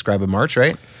way to describe a march,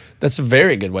 right? That's a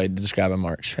very good way to describe a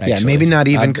march. Actually. Yeah, maybe not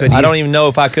even could I you- don't even know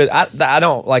if I could. I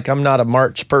don't like. I'm not a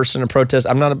march person or protest.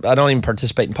 I don't even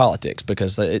participate in politics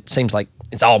because it seems like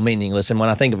it's all meaningless. And when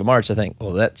I think of a march, I think,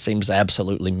 well, that seems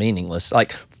absolutely meaningless.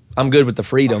 Like I'm good with the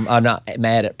freedom. I'm not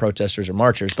mad at protesters or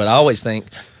marchers, but I always think,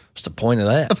 what's the point of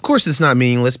that? Of course it's not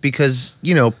meaningless because,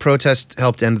 protests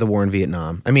helped end the war in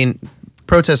Vietnam. I mean,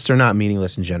 protests are not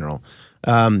meaningless in general.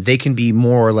 They can be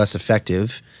more or less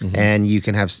effective, and you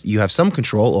have some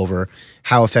control over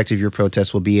how effective your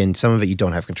protest will be, and some of it you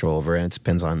don't have control over, and it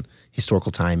depends on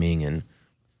historical timing and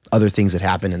other things that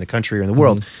happen in the country or in the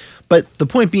world. But the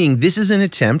point being, this is an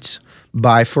attempt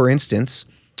by, for instance,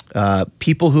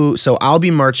 people who. So I'll be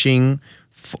marching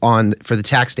for the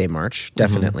Tax Day March,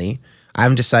 definitely. I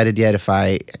haven't decided yet if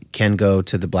I can go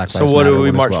to the Black Lives Matter So what do we one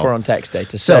as march well. for on Tax Day?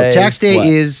 So Tax Day what?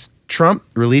 is Trump,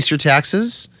 release your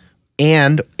taxes,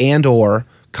 and or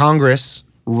Congress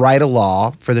write a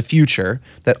law for the future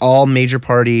that all major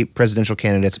party presidential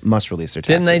candidates must release their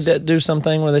taxes. Didn't they do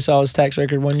something where they saw his tax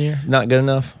record one year? Not good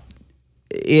enough?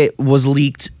 It was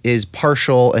leaked, is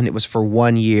partial, and it was for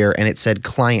 1 year, and it said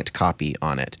client copy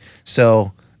on it.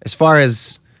 So as far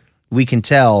as we can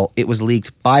tell, it was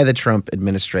leaked by the Trump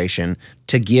administration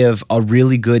to give a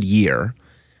really good year.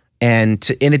 And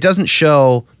it doesn't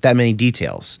show that many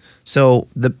details. So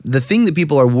the thing that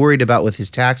people are worried about with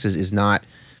his taxes is not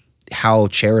how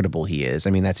charitable he is. I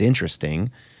mean, that's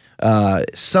interesting.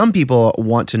 Some people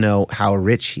want to know how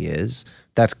rich he is.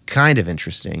 That's kind of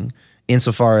interesting.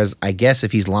 insofar as I guess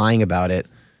if he's lying about it,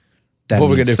 that What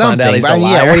we're means gonna do, find out something. he's a But,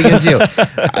 yeah, what are you liar?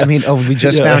 gonna do? I mean, we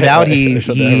just found out he is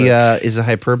a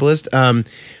hyperbolist.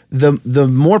 The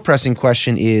more pressing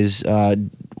question is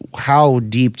how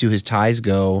deep do his ties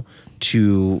go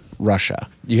to Russia?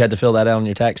 You had to fill that out on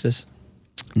your taxes?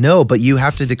 No, but you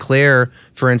have to declare,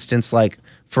 for instance, like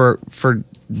for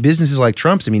businesses like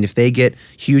Trump's. I mean, if they get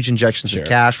huge injections Sure. of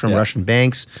cash from Yeah. Russian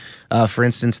banks, for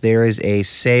instance, there is a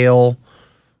sale.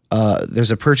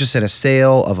 There's a purchase and a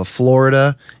sale of a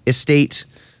Florida estate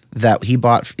that he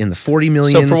bought in the 40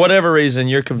 million. So for whatever reason,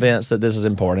 you're convinced that this is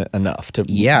important enough to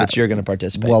that you're going to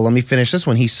participate. Well, let me finish this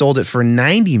one. He sold it for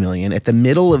 90 million in the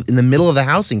middle of the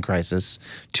housing crisis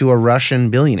to a Russian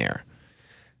billionaire.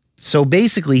 So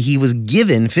basically, he was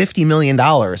given $50 million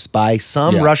by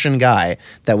some Yeah. Russian guy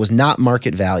that was not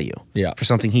market value Yeah. for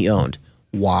something he owned.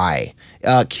 Why?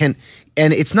 And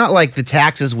it's not like the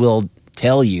taxes will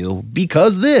tell you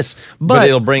because this, but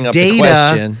it'll bring up the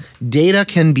question. Data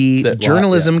can be That-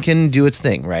 journalism can do its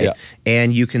thing, right? Yeah.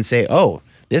 And you can say, oh,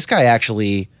 this guy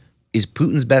actually is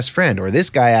Putin's best friend, or this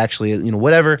guy actually,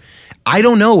 whatever. I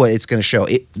don't know what it's going to show.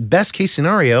 Best case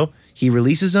scenario, he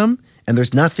releases them and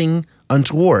there's nothing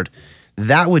untoward.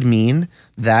 That would mean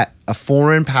that a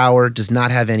foreign power does not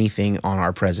have anything on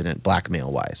our president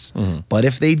blackmail-wise. Mm-hmm. But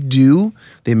if they do,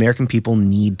 the American people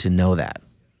need to know that.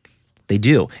 They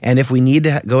do. And if we need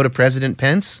to go to President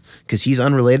Pence because he's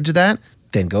unrelated to that,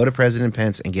 then go to President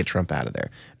Pence and get Trump out of there.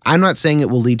 I'm not saying it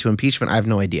will lead to impeachment. I have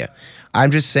no idea.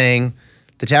 I'm just saying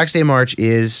the tax day march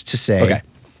is to say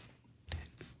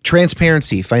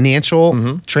transparency,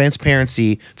 financial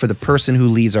transparency for the person who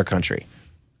leads our country.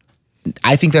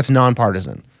 I think that's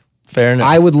nonpartisan. Fair enough.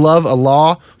 I would love a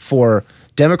law for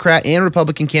Democrat and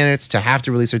Republican candidates to have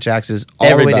to release their taxes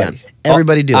all the way down.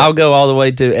 Everybody do I'll it. go all the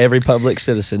way to every public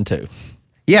citizen too.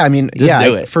 Yeah, I mean, Just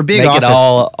do it. for big Make office. it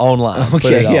all online. Put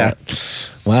Okay, it all yeah. up.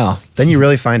 Wow. Then you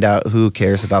really find out who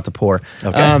cares about the poor.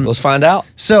 Okay, let's find out.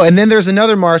 So, and then there's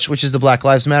another march, which is the Black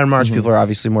Lives Matter march. Mm-hmm. People are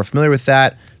obviously more familiar with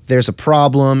that. There's a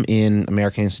problem in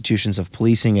American institutions of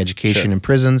policing, education, Sure. and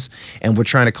prisons, and we're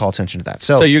trying to call attention to that.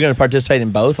 So you're going to participate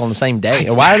in both on the same day?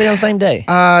 Or why are they on the same day?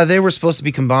 They were supposed to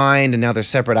be combined, and now they're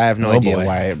separate. I have no idea boy.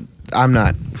 why. I'm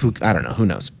not. I don't know. Who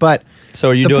knows? But So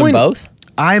are you the doing point- both?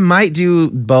 I might do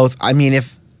both. I mean,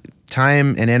 if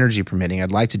time and energy permitting,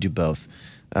 I'd like to do both.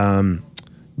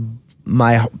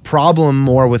 My problem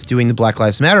more with doing the Black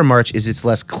Lives Matter march is it's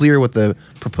less clear what the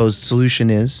proposed solution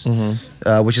is,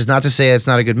 which is not to say it's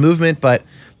not a good movement, but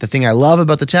the thing I love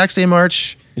about the Tax Day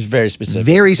March, It's very specific.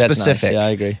 very That's specific. Nice. Yeah, I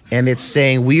agree. And it's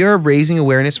saying we are raising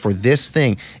awareness for this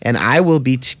thing, and I will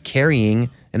be carrying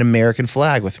an American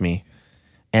flag with me.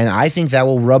 And I think that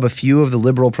will rub a few of the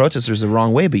liberal protesters the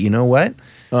wrong way, but you know what?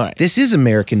 All right. This is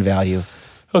American value.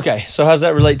 Okay, so how does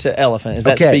that relate to elephant? Is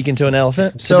that Okay. speaking to an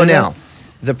elephant? to So do that? now,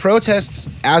 the protests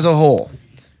as a whole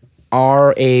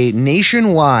are a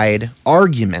nationwide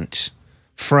argument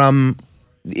from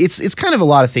it's kind of a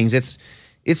lot of things.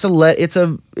 It's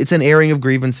an airing of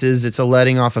grievances, it's a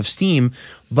letting off of steam,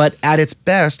 but at its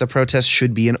best a protest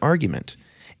should be an argument.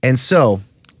 And so,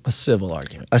 a civil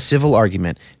argument. a civil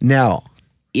argument. Now,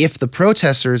 if the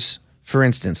protesters, for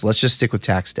instance, let's just stick with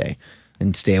tax day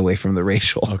and stay away from the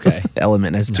racial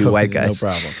element as two white guys. No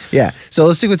problem. Yeah. So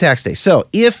let's stick with tax day. So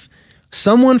if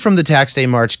someone from the tax day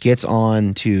march gets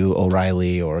on to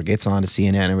O'Reilly or gets on to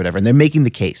CNN or whatever, and they're making the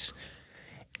case,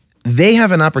 they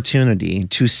have an opportunity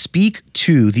to speak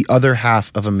to the other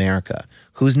half of America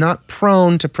who's not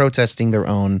prone to protesting their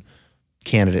own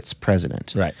candidate's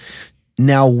president. Right.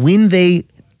 Now, when they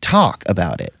talk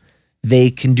about it,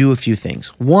 they can do a few things.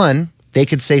 One, they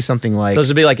could say something like, So this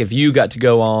would be like if you got to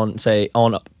go on, say,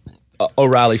 on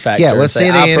O'Reilly Factor. Yeah, let's and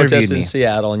say they I interviewed protested me. in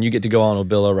Seattle, and you get to go on with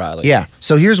Bill O'Reilly. yeah.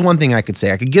 So here's one thing I could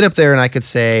say. I could get up there and I could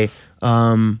say,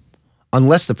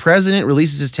 unless the president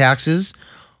releases his taxes,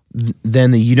 then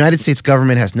the United States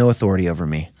government has no authority over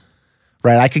me.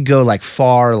 Right? I could go like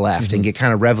far left and get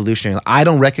kind of revolutionary. I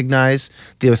don't recognize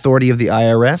the authority of the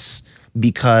IRS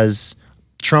because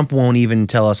Trump won't even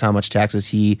tell us how much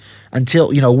taxes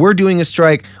until we're doing a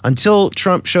strike, until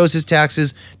Trump shows his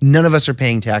taxes, none of us are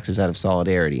paying taxes out of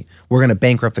solidarity. We're going to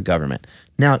bankrupt the government.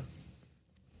 Now,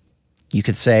 you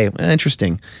could say,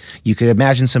 interesting. You could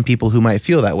imagine some people who might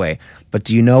feel that way. But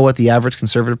do you know what the average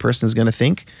conservative person is going to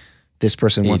think? This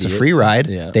person wants a Idiot. free ride.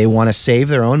 Yeah. They want to save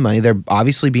their own money. They're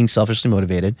obviously being selfishly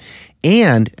motivated.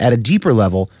 And at a deeper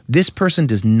level, this person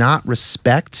does not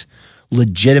respect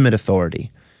legitimate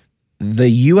authority. The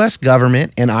U.S.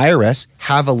 government and IRS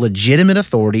have a legitimate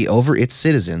authority over its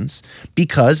citizens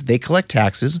because they collect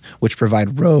taxes, which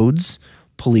provide roads,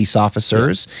 police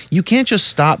officers. You can't just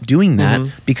stop doing that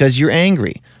because you're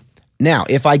angry. Now,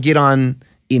 if I get on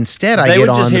instead, I They get would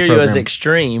on just the hear you as program-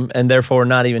 extreme and therefore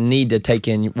not even need to take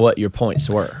in what your points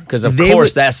were. Because, of They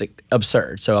course, would- that's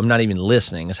absurd. So I'm not even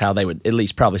listening is how they would at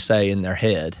least probably say in their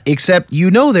head. Except,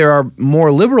 there are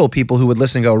more liberal people who would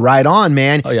listen and go, right on,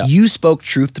 man. Oh, yeah. You spoke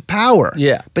truth to power.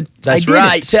 Yeah. But That's I didn't.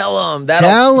 right. Tell them.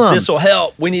 Tell 'em. This will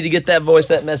help. We need to get that voice,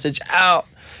 that message out.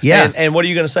 Yeah. And what are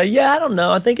you going to say? Yeah, I don't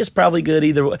know. I think it's probably good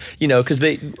either way. Because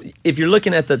if you're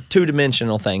looking at the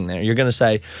two-dimensional thing there, you're going to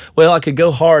say, well, I could go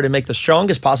hard and make the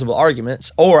strongest possible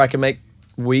arguments, or I can make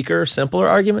weaker, simpler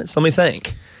arguments. Let me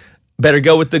think. Better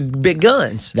go with the big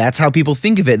guns. That's how people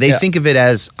think of it. They Yeah. think of it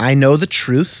as, I know the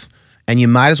truth, and you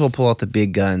might as well pull out the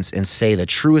big guns and say the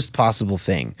truest possible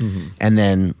thing. And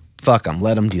then, fuck them,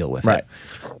 let them deal with Right. it.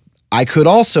 I could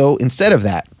also, instead of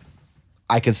that,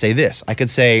 I could say this. I could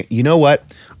say, you know what?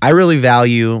 I really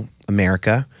value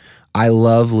America. I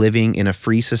love living in a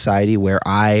free society where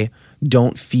I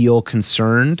don't feel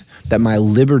concerned that my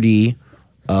liberty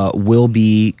will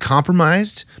be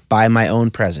compromised by my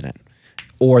own president,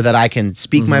 or that I can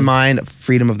speak my mind,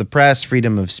 freedom of the press,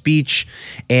 freedom of speech.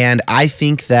 And I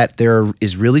think that there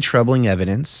is really troubling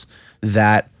evidence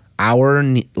that our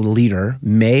leader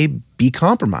may be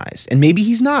compromised, and maybe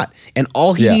he's not. And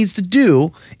all he Yeah. needs to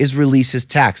do is release his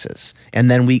taxes, and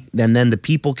then the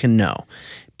people can know.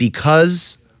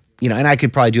 Because, and I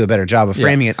could probably do a better job of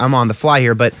framing it. I'm on the fly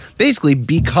here, but basically,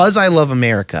 because I love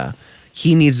America,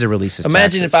 he needs to release his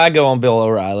Imagine taxes. if I go on Bill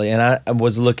O'Reilly and I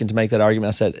was looking to make that argument.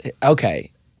 I said,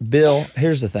 okay, Bill,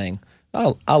 here's the thing.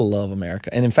 I love America.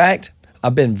 And in fact,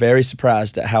 I've been very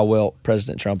surprised at how well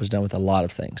President Trump has done with a lot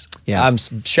of things. Yeah. I'm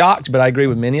shocked, but I agree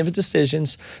with many of his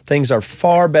decisions. Things are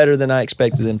far better than I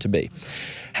expected them to be.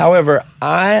 However,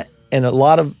 I and a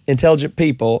lot of intelligent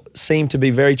people seem to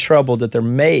be very troubled that there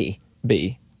may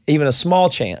be even a small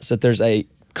chance that there's a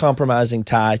compromising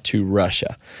tie to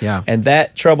Russia. Yeah. And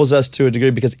that troubles us to a degree,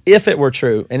 because if it were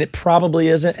true, and it probably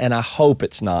isn't, and I hope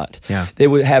it's not, Yeah. they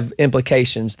would have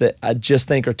implications that I just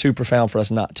think are too profound for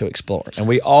us not to explore. And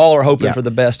we all are hoping Yeah. for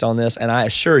the best on this, and I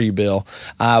assure you, Bill,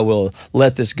 I will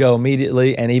let this go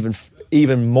immediately, and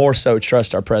even more so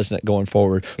trust our president going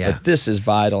forward. Yeah. But this is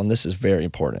vital, and this is very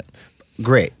important.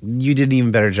 Great. You did an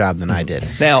even better job than I did.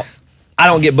 Now, I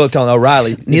don't get booked on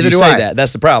O'Reilly. Neither you do say I. that.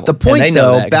 That's the problem. The point, and they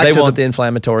know though, that 'cause back they to want the- the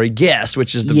inflammatory guess,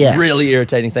 which is the Yes. really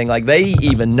irritating thing. Like, they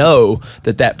even know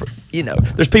that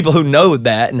there's people who know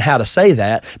that and how to say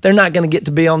that. They're not going to get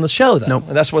to be on the show, though. Nope.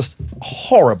 And that's what's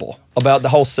horrible about the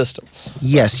whole system.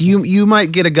 Yes, you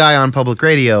might get a guy on public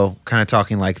radio kind of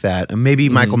talking like that, and maybe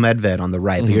Michael Medved on the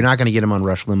right, but you're not going to get him on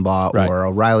Rush Limbaugh Right. or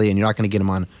O'Reilly, and you're not going to get him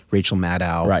on Rachel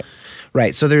Maddow. Right.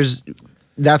 Right. So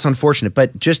that's unfortunate.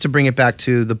 But just to bring it back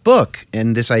to the book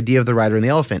and this idea of the rider and the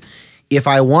elephant, if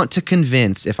I am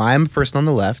a person on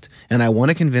the left and I want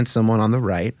to convince someone on the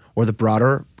right or the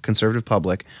broader conservative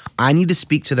public, I need to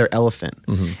speak to their elephant.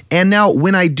 And now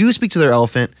when I do speak to their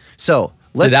elephant, so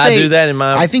let's Did I say do that in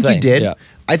my I think thing? you did. Yeah.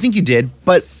 I think you did.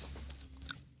 But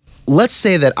let's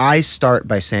say that I start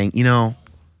by saying,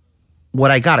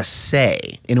 what I got to say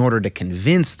in order to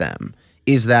convince them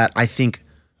is that I think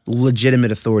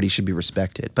legitimate authority should be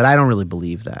respected. But I don't really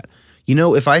believe that.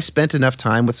 If I spent enough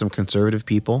time with some conservative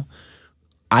people,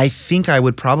 I think I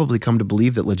would probably come to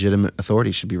believe that legitimate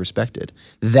authority should be respected.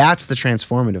 That's the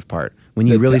transformative part when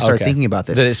you really start Okay. thinking about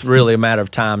this. That it's really a matter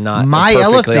of time, not My a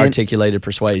perfectly elephant- articulated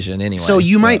persuasion anyway. So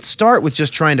you Yeah. might start with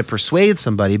just trying to persuade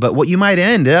somebody, but what you might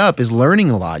end up is learning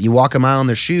a lot. You walk a mile in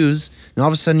their shoes, and all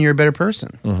of a sudden you're a better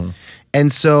person. And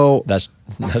so That's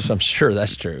I'm sure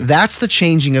that's true. that's the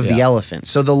changing of the Yeah. elephant.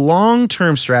 So the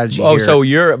long-term strategy Oh, here, so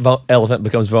your elephant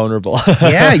becomes vulnerable.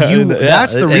 yeah, Yeah,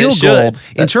 that's the and real it goal. should.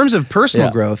 In terms of personal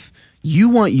Yeah. growth, you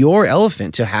want your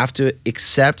elephant to have to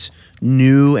accept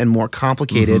new and more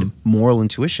complicated moral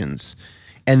intuitions.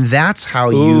 And that's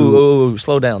how Ooh,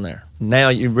 slow down there. Now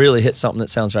you really hit something that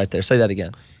sounds right there. Say that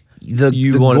again. the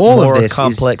want goal more of this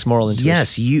complex is, moral intuition.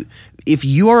 Yes, if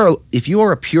you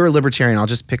are a pure libertarian, I'll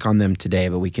just pick on them today,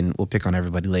 but we'll pick on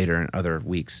everybody later in other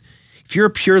weeks. If you're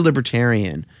a pure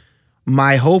libertarian,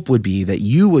 my hope would be that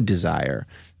you would desire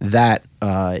that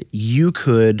you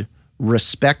could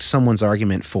respect someone's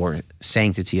argument for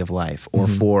sanctity of life or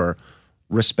for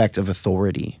respect of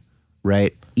authority,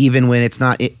 right? Even when it's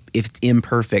not if it's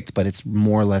imperfect, but it's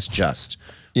more or less just.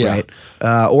 Yeah. Right,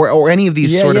 or any of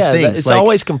these sort of things. It's like-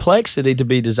 always complexity to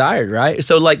be desired, right?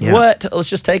 So, like, Yeah. let's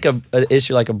just take an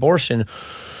issue like abortion.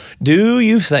 Do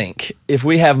you think if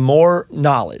we have more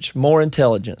knowledge, more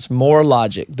intelligence, more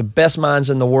logic, the best minds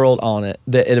in the world on it,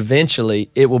 that eventually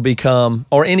it will become,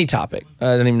 or any topic,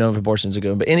 I don't even know if abortion's a good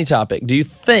one, but any topic, do you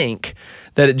think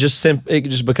that it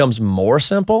just becomes more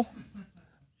simple?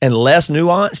 and less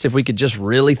nuanced if we could just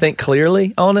really think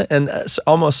clearly on it? And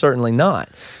almost certainly not.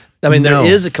 I mean, there No.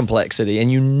 is a complexity,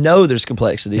 and there's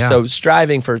complexity. Yeah. So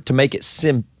striving to make it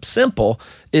simple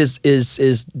is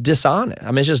dishonest.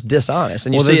 I mean, it's just dishonest,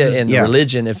 and you Well, see this it is- in yeah.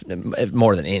 religion, if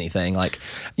more than anything. Like,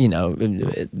 me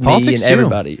Politics and too.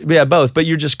 everybody, yeah, both. But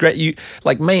you're just great.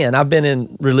 Man, I've been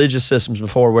in religious systems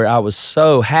before where I was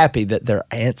so happy that they're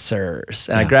answers,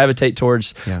 and I gravitate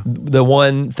towards the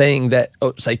one thing that,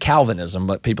 say Calvinism,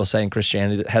 but people say in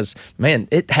Christianity that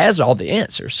it has all the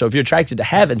answers. So if you're attracted to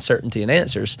having certainty and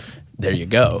answers, there you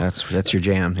go. That's your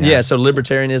jam. Yeah, so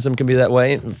libertarianism can be that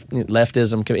way.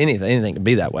 Leftism can anything can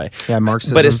be that way. Yeah,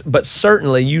 Marxism. But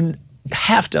certainly you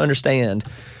have to understand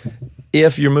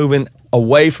if you're moving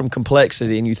away from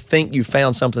complexity and you think you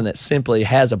found something that simply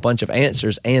has a bunch of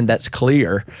answers and that's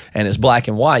clear and is black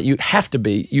and white, you have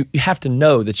to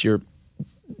know that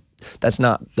that's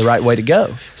not the right way to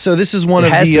go. So this is one It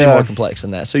of has the to be more complex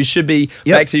than that. So you should be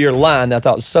back to your line that I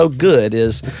thought was so good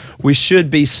is we should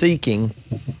be seeking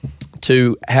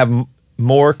to have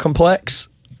more complex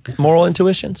moral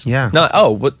intuitions. Yeah. Not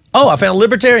I found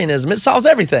libertarianism. It solves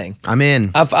everything. I'm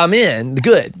in. I'm in.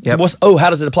 Good. Yep. How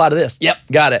does it apply to this? Yep,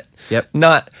 got it. Yep.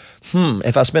 Not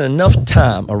if I spend enough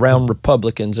time around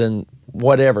Republicans and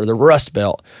whatever the Rust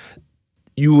Belt,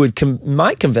 you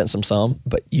might convince them some,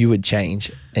 but you would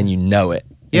change and you know it.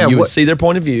 Yeah, And you would see their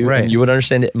point of view, Right. and you would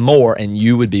understand it more, and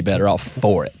you would be better off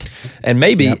for it. And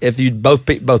maybe if you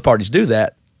both parties do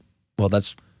that, well,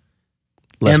 that's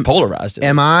less polarized.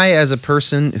 Am I, as a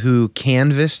person who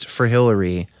canvassed for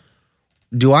Hillary,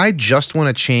 do I just want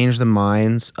to change the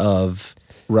minds of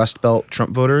Rust Belt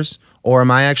Trump voters, or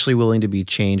am I actually willing to be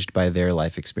changed by their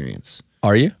life experience?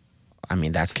 Are you? I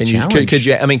mean, that's Can the you? challenge. Could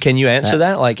you? I mean, can you answer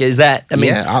that? Like, is that? I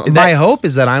mean, my hope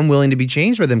is that I'm willing to be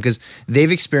changed by them because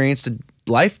they've experienced a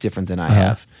life different than I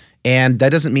have, and that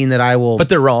doesn't mean that I will. But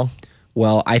they're wrong.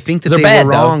 Well, I think that They're they bad.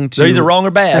 were wrong. They're either wrong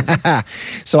or bad.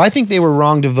 So I think they were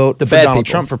wrong to vote for bad Donald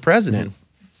people. Trump for president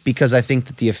because I think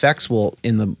that the effects will,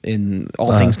 in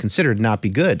all things considered, not be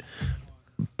good.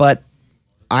 But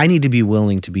I need to be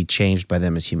willing to be changed by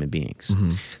them as human beings.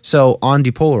 So on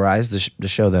Depolarized, the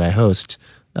show that I host,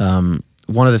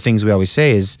 one of the things we always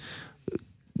say is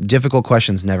difficult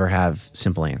questions never have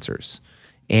simple answers.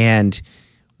 And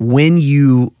when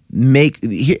you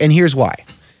and here's why.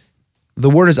 The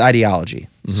word is ideology.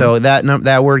 So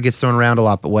that word gets thrown around a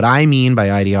lot. But what I mean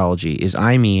by ideology is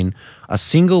I mean a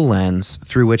single lens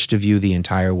through which to view the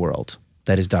entire world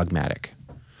that is dogmatic.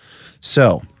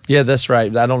 So Yeah, that's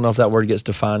right. I don't know if that word gets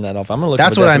defined that often. I'm going to look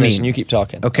That's up the what I definition. mean. You keep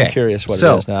talking. Okay. I'm curious what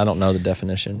So- it is. Now, I don't know the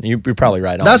definition. You're probably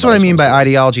right on that's it, what I just mean wanna by say-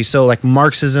 ideology. So like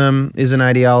Marxism is an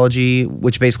ideology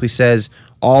which basically says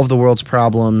all of the world's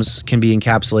problems can be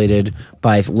encapsulated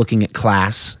by looking at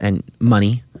class and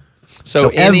money. So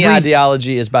any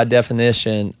ideology is by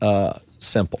definition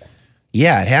simple.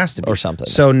 Yeah, it has to be. Or something.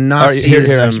 So Nazism.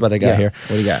 Here's what I got here.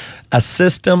 What do you got? A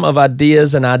system of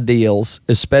ideas and ideals,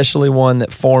 especially one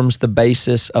that forms the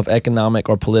basis of economic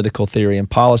or political theory and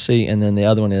policy. And then the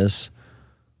other one is,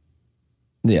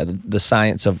 the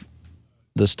science of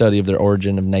the study of their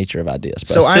origin of nature of ideas. But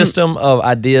So a system of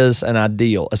ideas and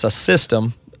ideal. It's a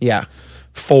system Yeah.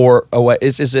 for a way.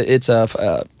 It's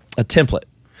a template.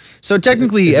 So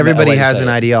technically, Isn't that a everybody way to has say an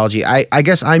it? ideology. I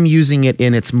guess I'm using it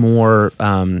in its more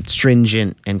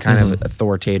stringent and kind of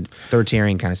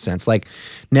authoritarian kind of sense. Like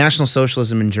National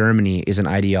Socialism in Germany is an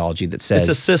ideology that says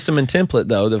It's a system and template,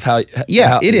 though, of how it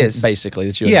is. basically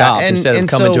that you Yeah, adopt and- instead of and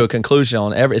coming so- to a conclusion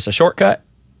on every. It's a shortcut.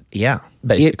 Yeah,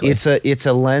 Basically. it's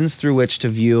a lens through which to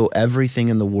view everything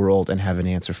in the world and have an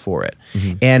answer for it.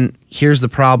 And here's the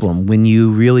problem: when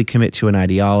you really commit to an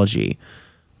ideology,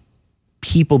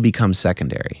 people become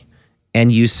secondary. And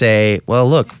you say, well,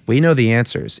 look, we know the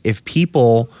answers. If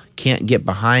people can't get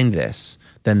behind this,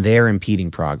 then they're impeding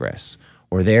progress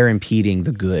or they're impeding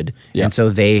the good. Yeah. And so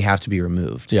they have to be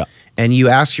removed. Yeah. And you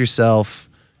ask yourself,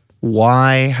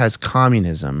 why has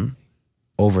communism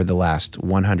over the last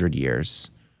 100 years,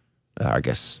 I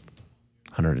guess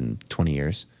 120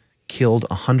 years, killed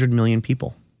 100 million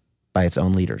people by its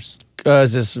own leaders?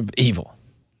 Because it's evil.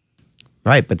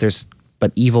 Right,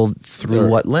 but evil through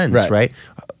what lens, Right. right?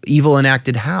 Evil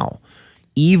enacted how?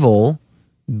 Evil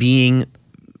being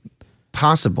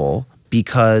possible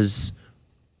because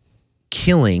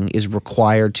killing is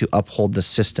required to uphold the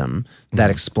system that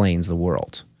explains the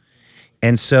world.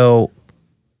 And so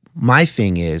my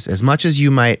thing is, as much as you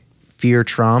might fear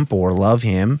Trump or love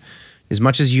him, as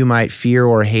much as you might fear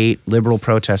or hate liberal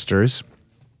protesters,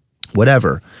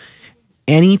 whatever,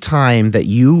 any time that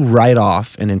you write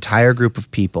off an entire group of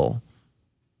people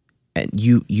and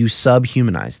you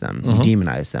subhumanize them, you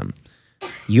demonize them,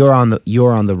 you're on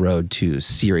the road to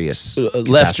serious Leftists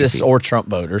catastrophe. or Trump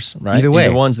voters, right? Either way.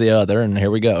 one's the other, and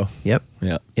here we go. Yep.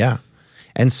 Yeah. Yeah.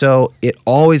 And so it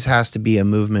always has to be a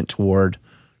movement toward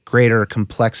greater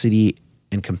complexity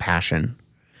and compassion.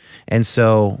 And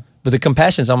so, But the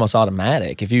compassion is almost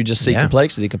automatic. If you just see Yeah.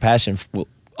 complexity, compassion will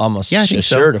almost Yeah, I think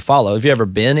so. sure to follow. Have you ever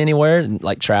been anywhere and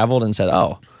like traveled and said,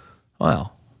 "Oh,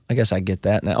 wow, I guess I get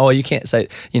that now." Oh, you can't say,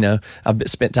 I've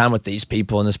spent time with these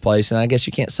people in this place, and I guess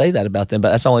you can't say that about them.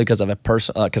 But that's only because of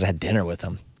because I had dinner with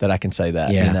them that I can say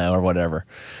that, Yeah. or whatever.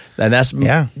 And that's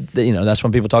that's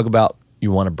when people talk about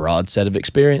you want a broad set of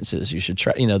experiences. You should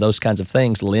try, those kinds of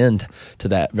things lend to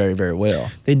that very, very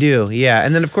well. they do. Yeah.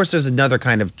 And then of course there's another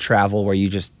kind of travel where you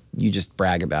just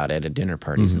brag about it at dinner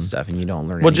parties and stuff, and you don't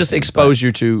learn Well, just anything, expose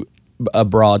you to a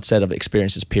broad set of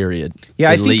experiences, period.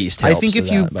 Yeah, At I least think helps if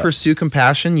to you that, but- pursue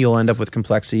compassion, you'll end up with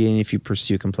complexity, and if you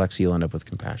pursue complexity, you'll end up with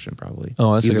compassion, probably.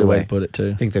 Oh, that's a Either good way to put it, too.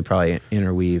 I think they probably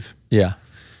interweave. Yeah.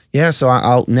 Yeah, so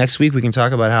I'll next week we can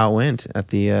talk about how it went at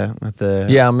the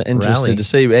Yeah, I'm interested rally. to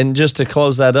see. And just to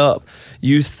close that up,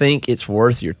 you think it's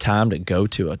worth your time to go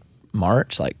to a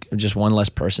march? Like just one less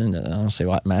person? I don't see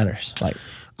why it matters. Like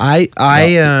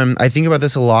I think about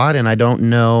this a lot, and I don't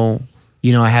know.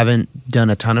 I haven't done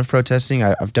a ton of protesting.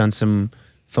 I've done some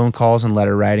phone calls and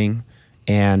letter writing,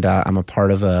 and I'm a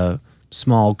part of a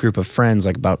small group of friends,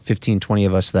 like about 15, 20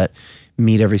 of us that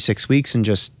meet every 6 weeks and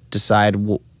just decide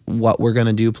what we're going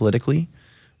to do politically,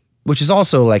 which is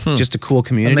also like just a cool that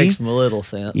community. makes a little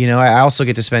sense. I also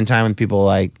get to spend time with people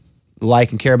I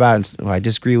like and care about and who I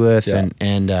disagree with,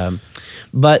 Yeah.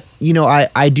 but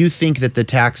I do think that the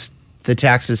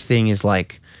taxes thing is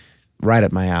like right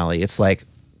up my alley. It's like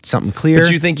something clear.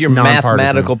 But you think it's your nonpartisan.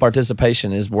 mathematical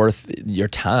participation is worth your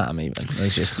time even?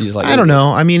 It's just like I don't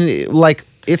know. I mean, like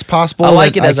it's possible. I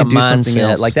like that it as I a could do something mindset.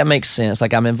 else. Like that makes sense.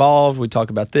 Like I'm involved. We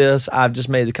talk about this. I've just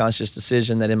made a conscious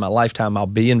decision that in my lifetime I'll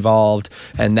be involved,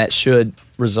 and that should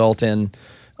result in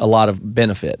a lot of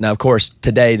benefit. Now, of course,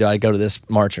 today do I go to this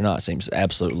march or not? It seems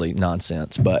absolutely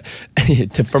nonsense, but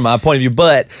from my point of view.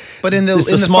 But in the it's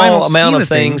the final small amount scheme of of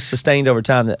things things- sustained over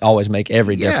time that always make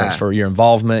every difference Yeah. for your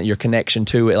involvement, your connection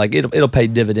to it. Like it'll pay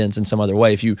dividends in some other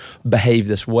way if you behave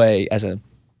this way as an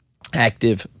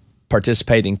active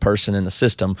participating person in the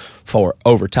system for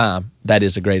over time. That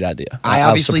is a great idea. I I'll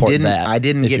obviously support didn't. that I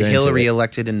didn't if get you're into Hillary it.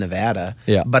 elected in Nevada.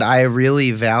 Yeah. But I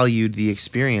really valued the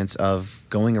experience of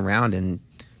going around and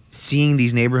seeing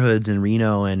these neighborhoods in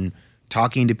Reno and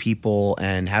talking to people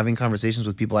and having conversations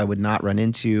with people I would not run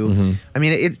into. Mm-hmm. I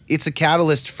mean, it's a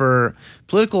catalyst for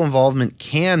political involvement.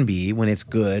 Can be, when it's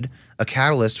good, a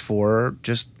catalyst for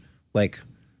just like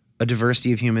a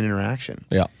diversity of human interaction.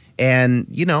 Yeah. And,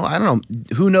 I don't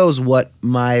know, who knows what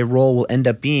my role will end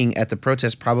up being at the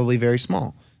protest, probably very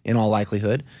small in all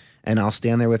likelihood. And I'll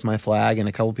stand there with my flag and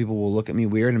a couple people will look at me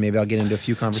weird and maybe I'll get into a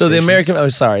few conversations. So the American,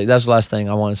 sorry, that's the last thing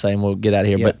I want to say and we'll get out of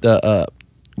here. Yeah. But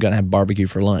going to have barbecue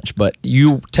for lunch. But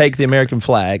you take the American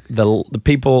flag, the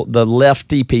people, the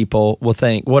lefty people will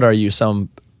think, what are you, some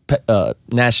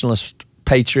nationalist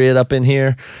patriot up in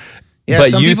here? Yeah,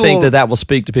 but some you people- think that will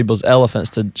speak to people's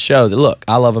elephants to show that, look,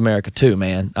 I love America too,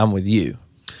 man. I'm with you.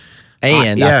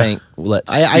 And yeah. I think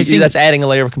I think- that's adding a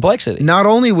layer of complexity. Not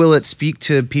only will it speak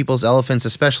to people's elephants,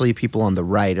 especially people on the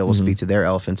right, it will Mm-hmm. speak to their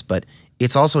elephants, but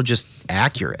it's also just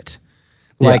accurate.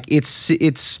 Yeah. Like it's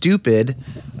stupid.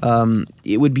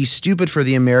 It would be stupid for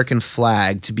the American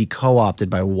flag to be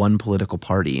co-opted by one political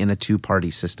party in a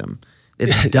two-party system.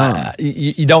 It's dumb.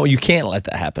 You can't let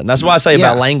that happen. That's why I say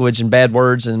about Yeah. language and bad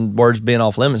words and words being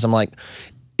off limits. I'm like,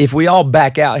 if we all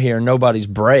back out here and nobody's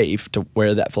brave to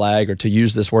wear that flag or to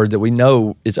use this word that we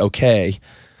know is okay,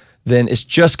 then it's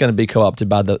just going to be co-opted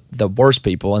by the worst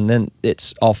people, and then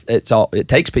it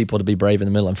takes people to be brave in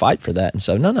the middle and fight for that. And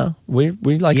so no, we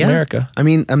like Yeah. America. I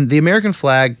mean, the American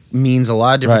flag means a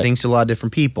lot of different Right. things to a lot of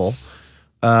different people,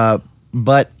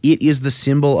 but it is the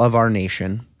symbol of our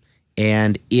nation.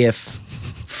 And if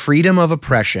freedom of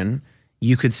oppression,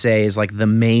 you could say, is like the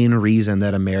main reason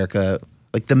that America,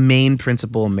 like the main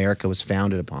principle America was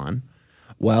founded upon,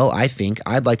 well, I think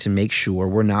I'd like to make sure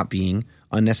we're not being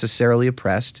unnecessarily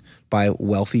oppressed by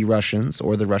wealthy Russians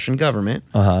or the Russian government.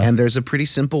 And there's a pretty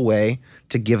simple way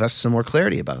to give us some more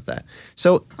clarity about that.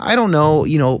 So I don't know,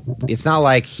 it's not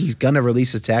like he's going to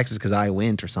release his taxes because I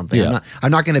went or something. Yeah.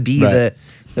 I'm not going to be Right.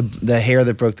 the hair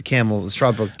that broke the camel, the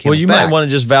straw that broke the camel's Well, you back. might want to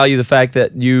just value the fact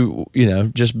that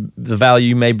just the value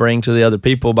you may bring to the other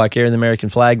people by carrying the American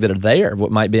flag that are there.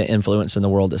 What might be an influence in the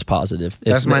world that's positive.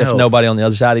 That's my if hope. nobody on the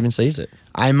other side even sees it.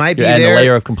 I might You're be adding there. a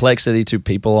layer of complexity to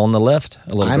people on the left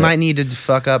a little I bit. might need to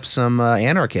fuck up some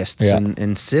anarchists Yeah.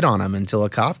 and sit on them until a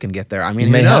cop can get there. I mean, You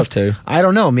who may knows? have to. I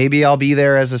don't know. Maybe I'll be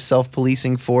there as a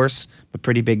self-policing force. I'm a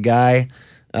pretty big guy.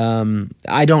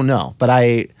 I don't know, but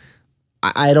I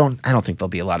don't think there'll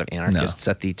be a lot of anarchists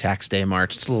at the Tax Day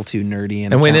March. It's a little too nerdy.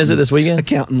 And when is it this weekend?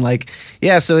 Accountant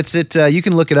so it's at you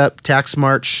can look it up. Tax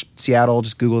March Seattle.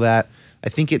 Just Google that. I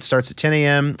think it starts at 10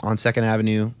 a.m. on 2nd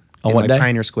Avenue. On in what day?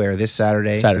 Pioneer Square this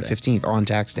Saturday, the 15th on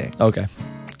Tax Day. Okay.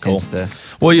 Cool.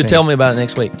 Hence Well, you thing. tell me about it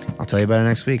next week. I'll tell you about it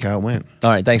next week, how it went.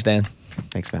 All right. Thanks, Dan.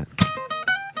 Thanks, Matt.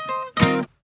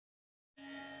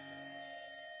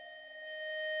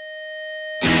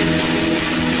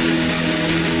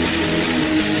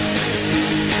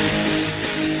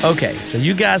 Okay, so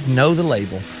you guys know the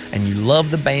label and you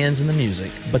love the bands and the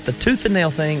music, but the Tooth and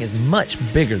Nail thing is much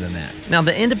bigger than that. Now,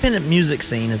 the independent music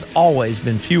scene has always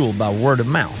been fueled by word of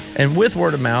mouth, and with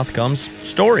word of mouth comes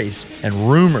stories and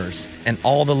rumors and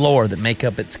all the lore that make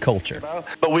up its culture.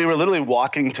 But we were literally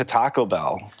walking to Taco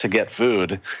Bell to get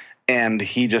food, and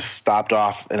he just stopped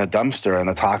off in a dumpster in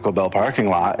the Taco Bell parking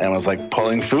lot and was like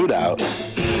pulling food out.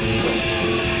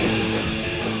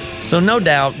 So no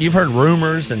doubt you've heard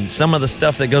rumors and some of the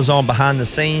stuff that goes on behind the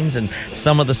scenes and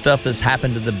some of the stuff that's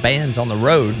happened to the bands on the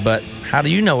road, but how do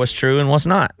you know what's true and what's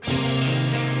not?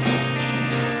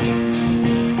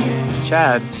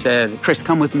 Chad said, Chris,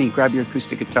 come with me, grab your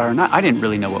acoustic guitar. And I didn't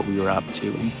really know what we were up to,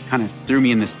 and kind of threw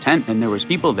me in this tent, and there was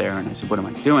people there, and I said, what am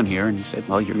I doing here? And he said,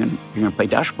 well, you're gonna play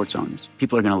Dashboard songs.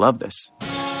 People are gonna love this.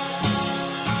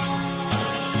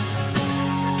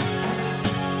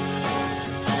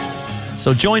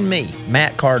 So join me,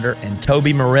 Matt Carter, and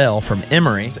Toby Morrell from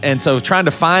Emory, And so trying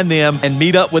to find them and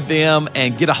meet up with them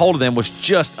and get a hold of them was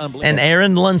just unbelievable. and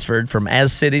Aaron Lunsford from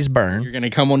As Cities Burn. You're going to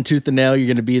come on Tooth and Nail. You're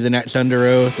going to be the next Under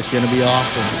Oath. It's going to be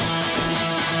awesome.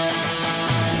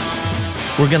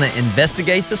 We're going to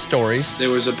investigate the stories. There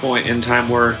was a point in time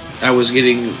where I was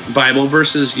getting Bible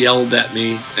verses yelled at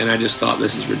me, and I just thought,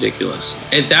 this is ridiculous.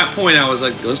 At that point, I was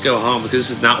like, let's go home, because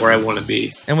this is not where I want to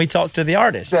be. And we talked to the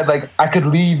artists. Said, like, I could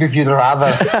leave if you'd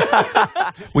rather.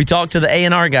 We talked to the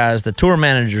A&R guys, the tour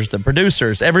managers, the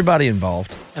producers, everybody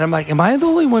involved. And I'm like, am I the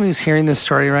only one who's hearing this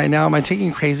story right now? Am I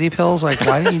taking crazy pills? Like,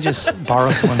 why don't you just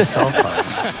borrow someone's cell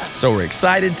phone? So we're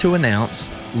excited to announce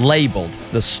Labeled,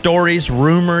 the stories,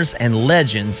 rumors, and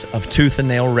legends of Tooth and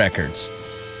Nail Records.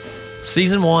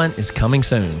 Season 1 is coming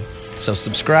soon. So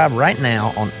subscribe right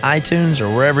now on iTunes or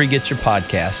wherever you get your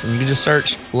podcasts. And you can just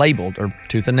search Labeled or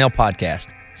Tooth and Nail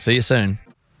Podcast. See you soon.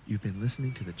 You've been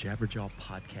listening to the Jabberjaw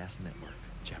Podcast Network,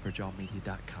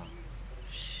 jabberjawmedia.com.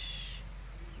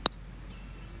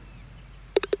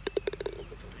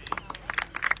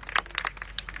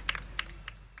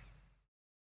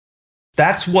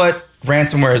 That's what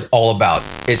ransomware is all about.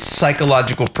 It's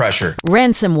psychological pressure.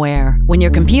 Ransomware, when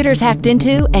your computer's hacked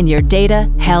into and your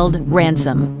data held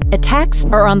ransom. Attacks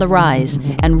are on the rise,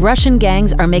 and Russian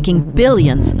gangs are making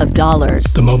billions of dollars.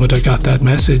 The moment I got that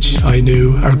message, I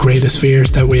knew our greatest fears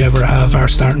that we ever have are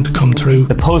starting to come true.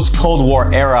 The post-Cold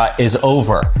War era is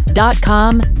over.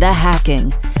 .com, The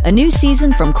Hacking. A new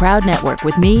season from Crowd Network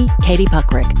with me, Katie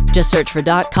Puckrick. Just search for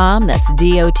 .com, that's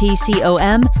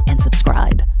DOTCOM, and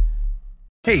subscribe.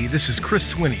 Hey, this is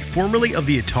Chris Swinney, formerly of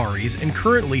the Ataris and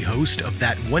currently host of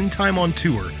That One Time on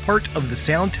Tour, part of the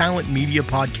Sound Talent Media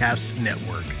Podcast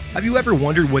Network. Have you ever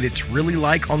wondered what it's really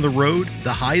like on the road?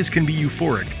 The highs can be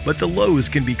euphoric, but the lows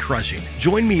can be crushing.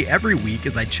 Join me every week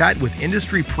as I chat with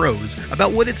industry pros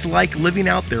about what it's like living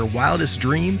out their wildest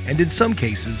dream and, in some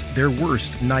cases, their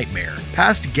worst nightmare.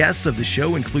 Past guests of the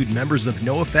show include members of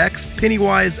NoFX,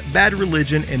 Pennywise, Bad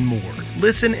Religion, and more.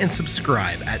 Listen and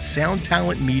subscribe at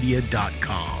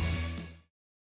soundtalentmedia.com.